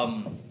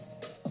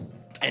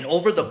 And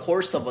over the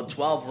course of a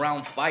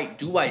 12-round fight,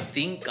 do I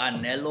think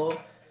Canelo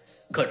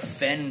could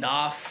fend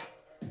off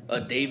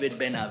a David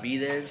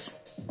Benavidez?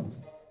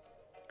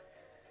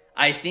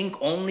 I think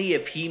only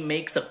if he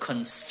makes a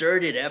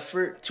concerted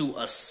effort to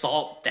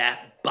assault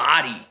that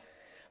body.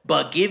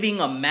 But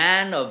giving a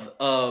man of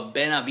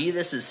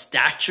Benavidez'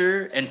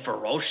 stature and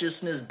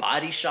ferociousness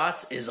body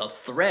shots is a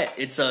threat.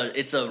 It's a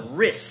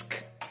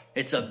risk.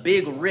 It's a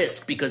big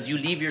risk because you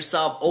leave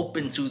yourself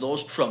open to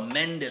those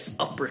tremendous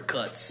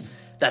uppercuts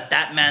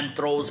that man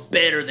throws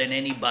better than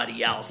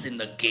anybody else in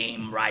the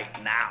game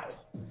right now.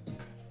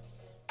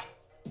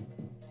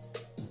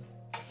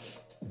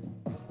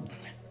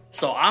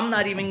 So I'm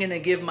not even going to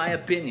give my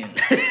opinion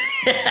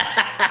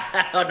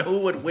on who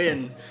would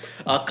win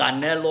a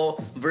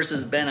Canelo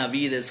versus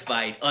Benavidez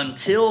fight.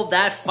 Until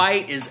that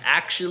fight is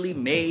actually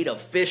made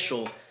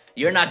official,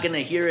 you're not going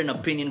to hear an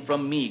opinion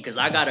from me because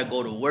I got to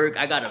go to work.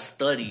 I got to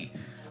study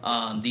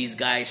these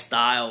guys'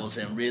 styles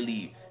and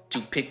really to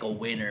pick a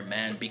winner,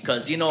 man.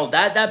 Because, you know,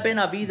 that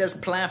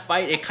Benavidez Plant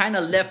fight, it kind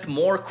of left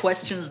more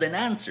questions than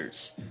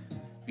answers.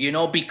 You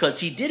know, because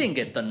he didn't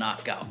get the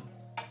knockout.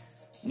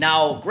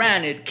 Now,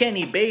 granted,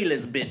 Kenny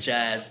Bayless bitch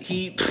ass,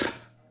 he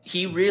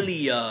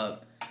really,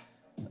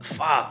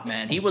 fuck,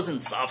 man. He was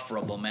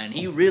insufferable, man.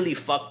 He really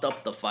fucked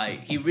up the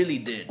fight. He really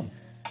did.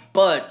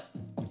 But,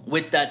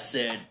 with that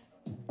said,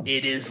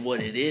 it is what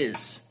it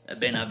is.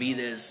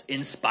 Benavidez,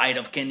 in spite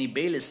of Kenny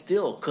Bayless,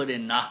 still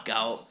couldn't knock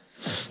out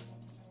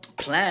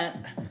Plant.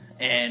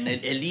 And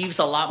it leaves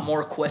a lot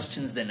more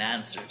questions than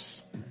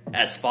answers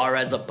as far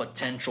as a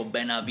potential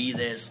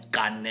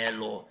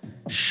Benavidez-Canelo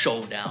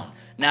showdown.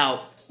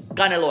 Now,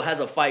 Canelo has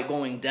a fight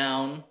going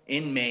down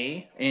in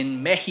May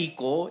in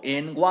Mexico,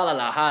 in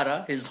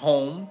Guadalajara, his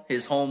home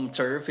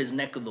turf, his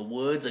neck of the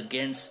woods,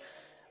 against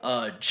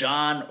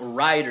John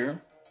Ryder.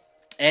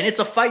 And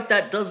it's a fight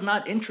that does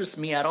not interest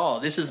me at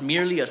all. This is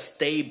merely a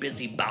stay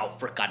busy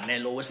bout for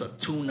Canelo. It's a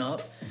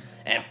tune-up.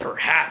 And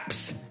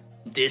perhaps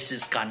this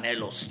is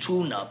Canelo's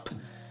tune-up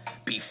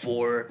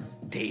before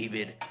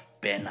David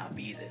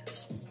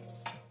Benavidez.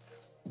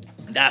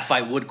 That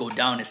fight would go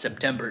down in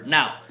September.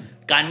 Now,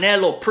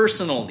 Canelo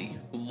personally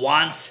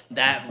wants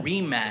that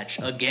rematch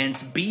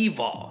against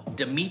Bivol,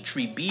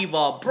 Dimitri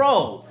Bivol.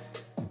 Bro,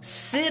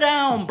 sit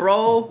down,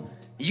 bro.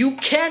 You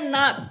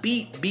cannot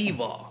beat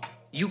Bivol.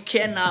 You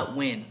cannot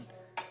win.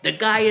 The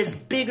guy is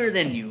bigger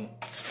than you,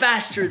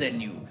 faster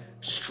than you,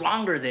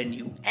 stronger than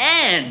you,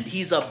 and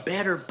he's a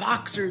better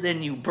boxer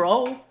than you,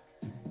 bro.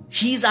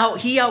 He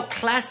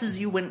outclasses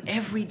you in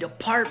every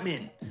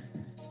department,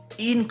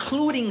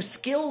 including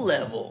skill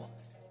level.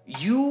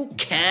 You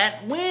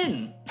can't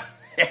win.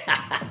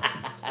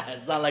 It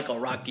sounds like a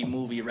Rocky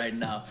movie right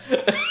now.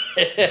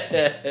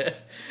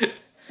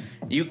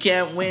 You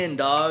can't win,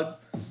 dog.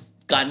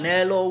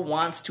 Canelo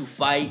wants to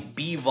fight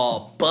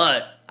Bivol,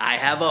 but I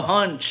have a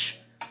hunch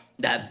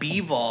that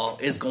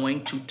Bivol is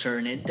going to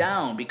turn it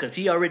down because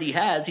he already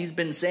has. He's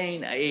been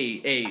saying,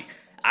 hey,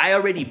 I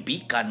already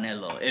beat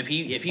Canelo. If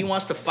he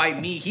wants to fight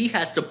me, he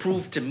has to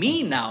prove to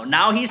me now.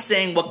 Now he's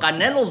saying what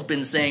Canelo's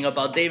been saying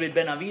about David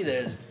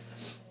Benavidez.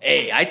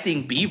 Hey, I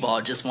think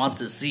B-Ball just wants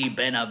to see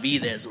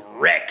Benavidez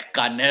wreck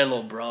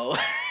Canelo, bro.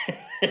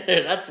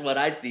 That's what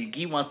I think.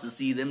 He wants to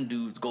see them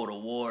dudes go to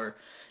war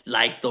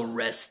like the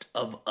rest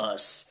of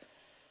us.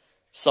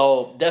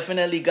 So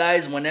definitely,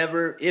 guys,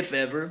 whenever, if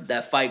ever,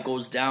 that fight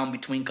goes down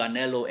between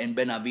Canelo and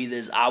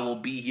Benavidez, I will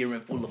be here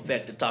in full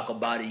effect to talk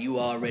about it. You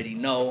already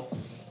know.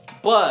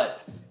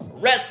 But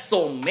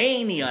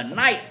WrestleMania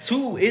Night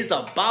 2 is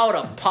about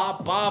to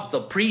pop off.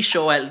 The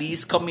pre-show, at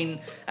least, coming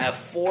at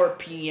 4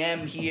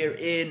 p.m. here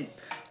in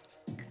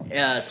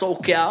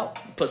SoCal,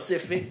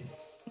 Pacific.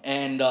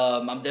 And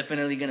I'm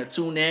definitely going to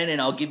tune in, and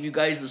I'll give you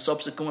guys the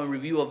subsequent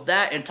review of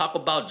that and talk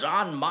about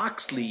Jon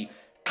Moxley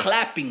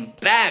clapping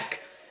back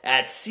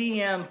at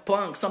CM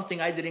Punk, something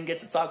I didn't get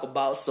to talk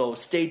about. So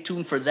stay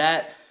tuned for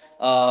that.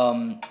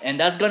 And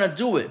that's going to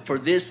do it for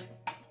this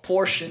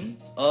portion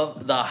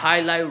of the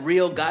highlight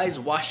reel, guys.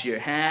 Wash your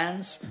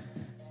hands,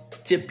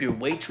 tip your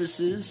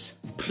waitresses,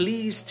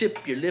 please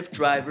tip your Lyft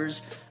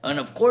drivers, and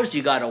of course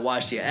you gotta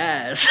wash your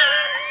ass.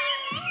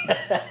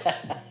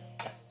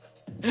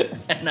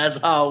 And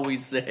as I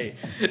always say,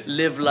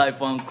 live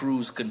life on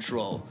cruise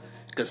control,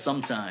 because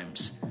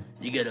sometimes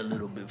you get a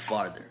little bit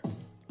farther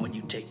when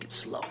you take it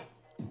slow.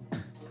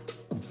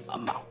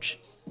 I'm out.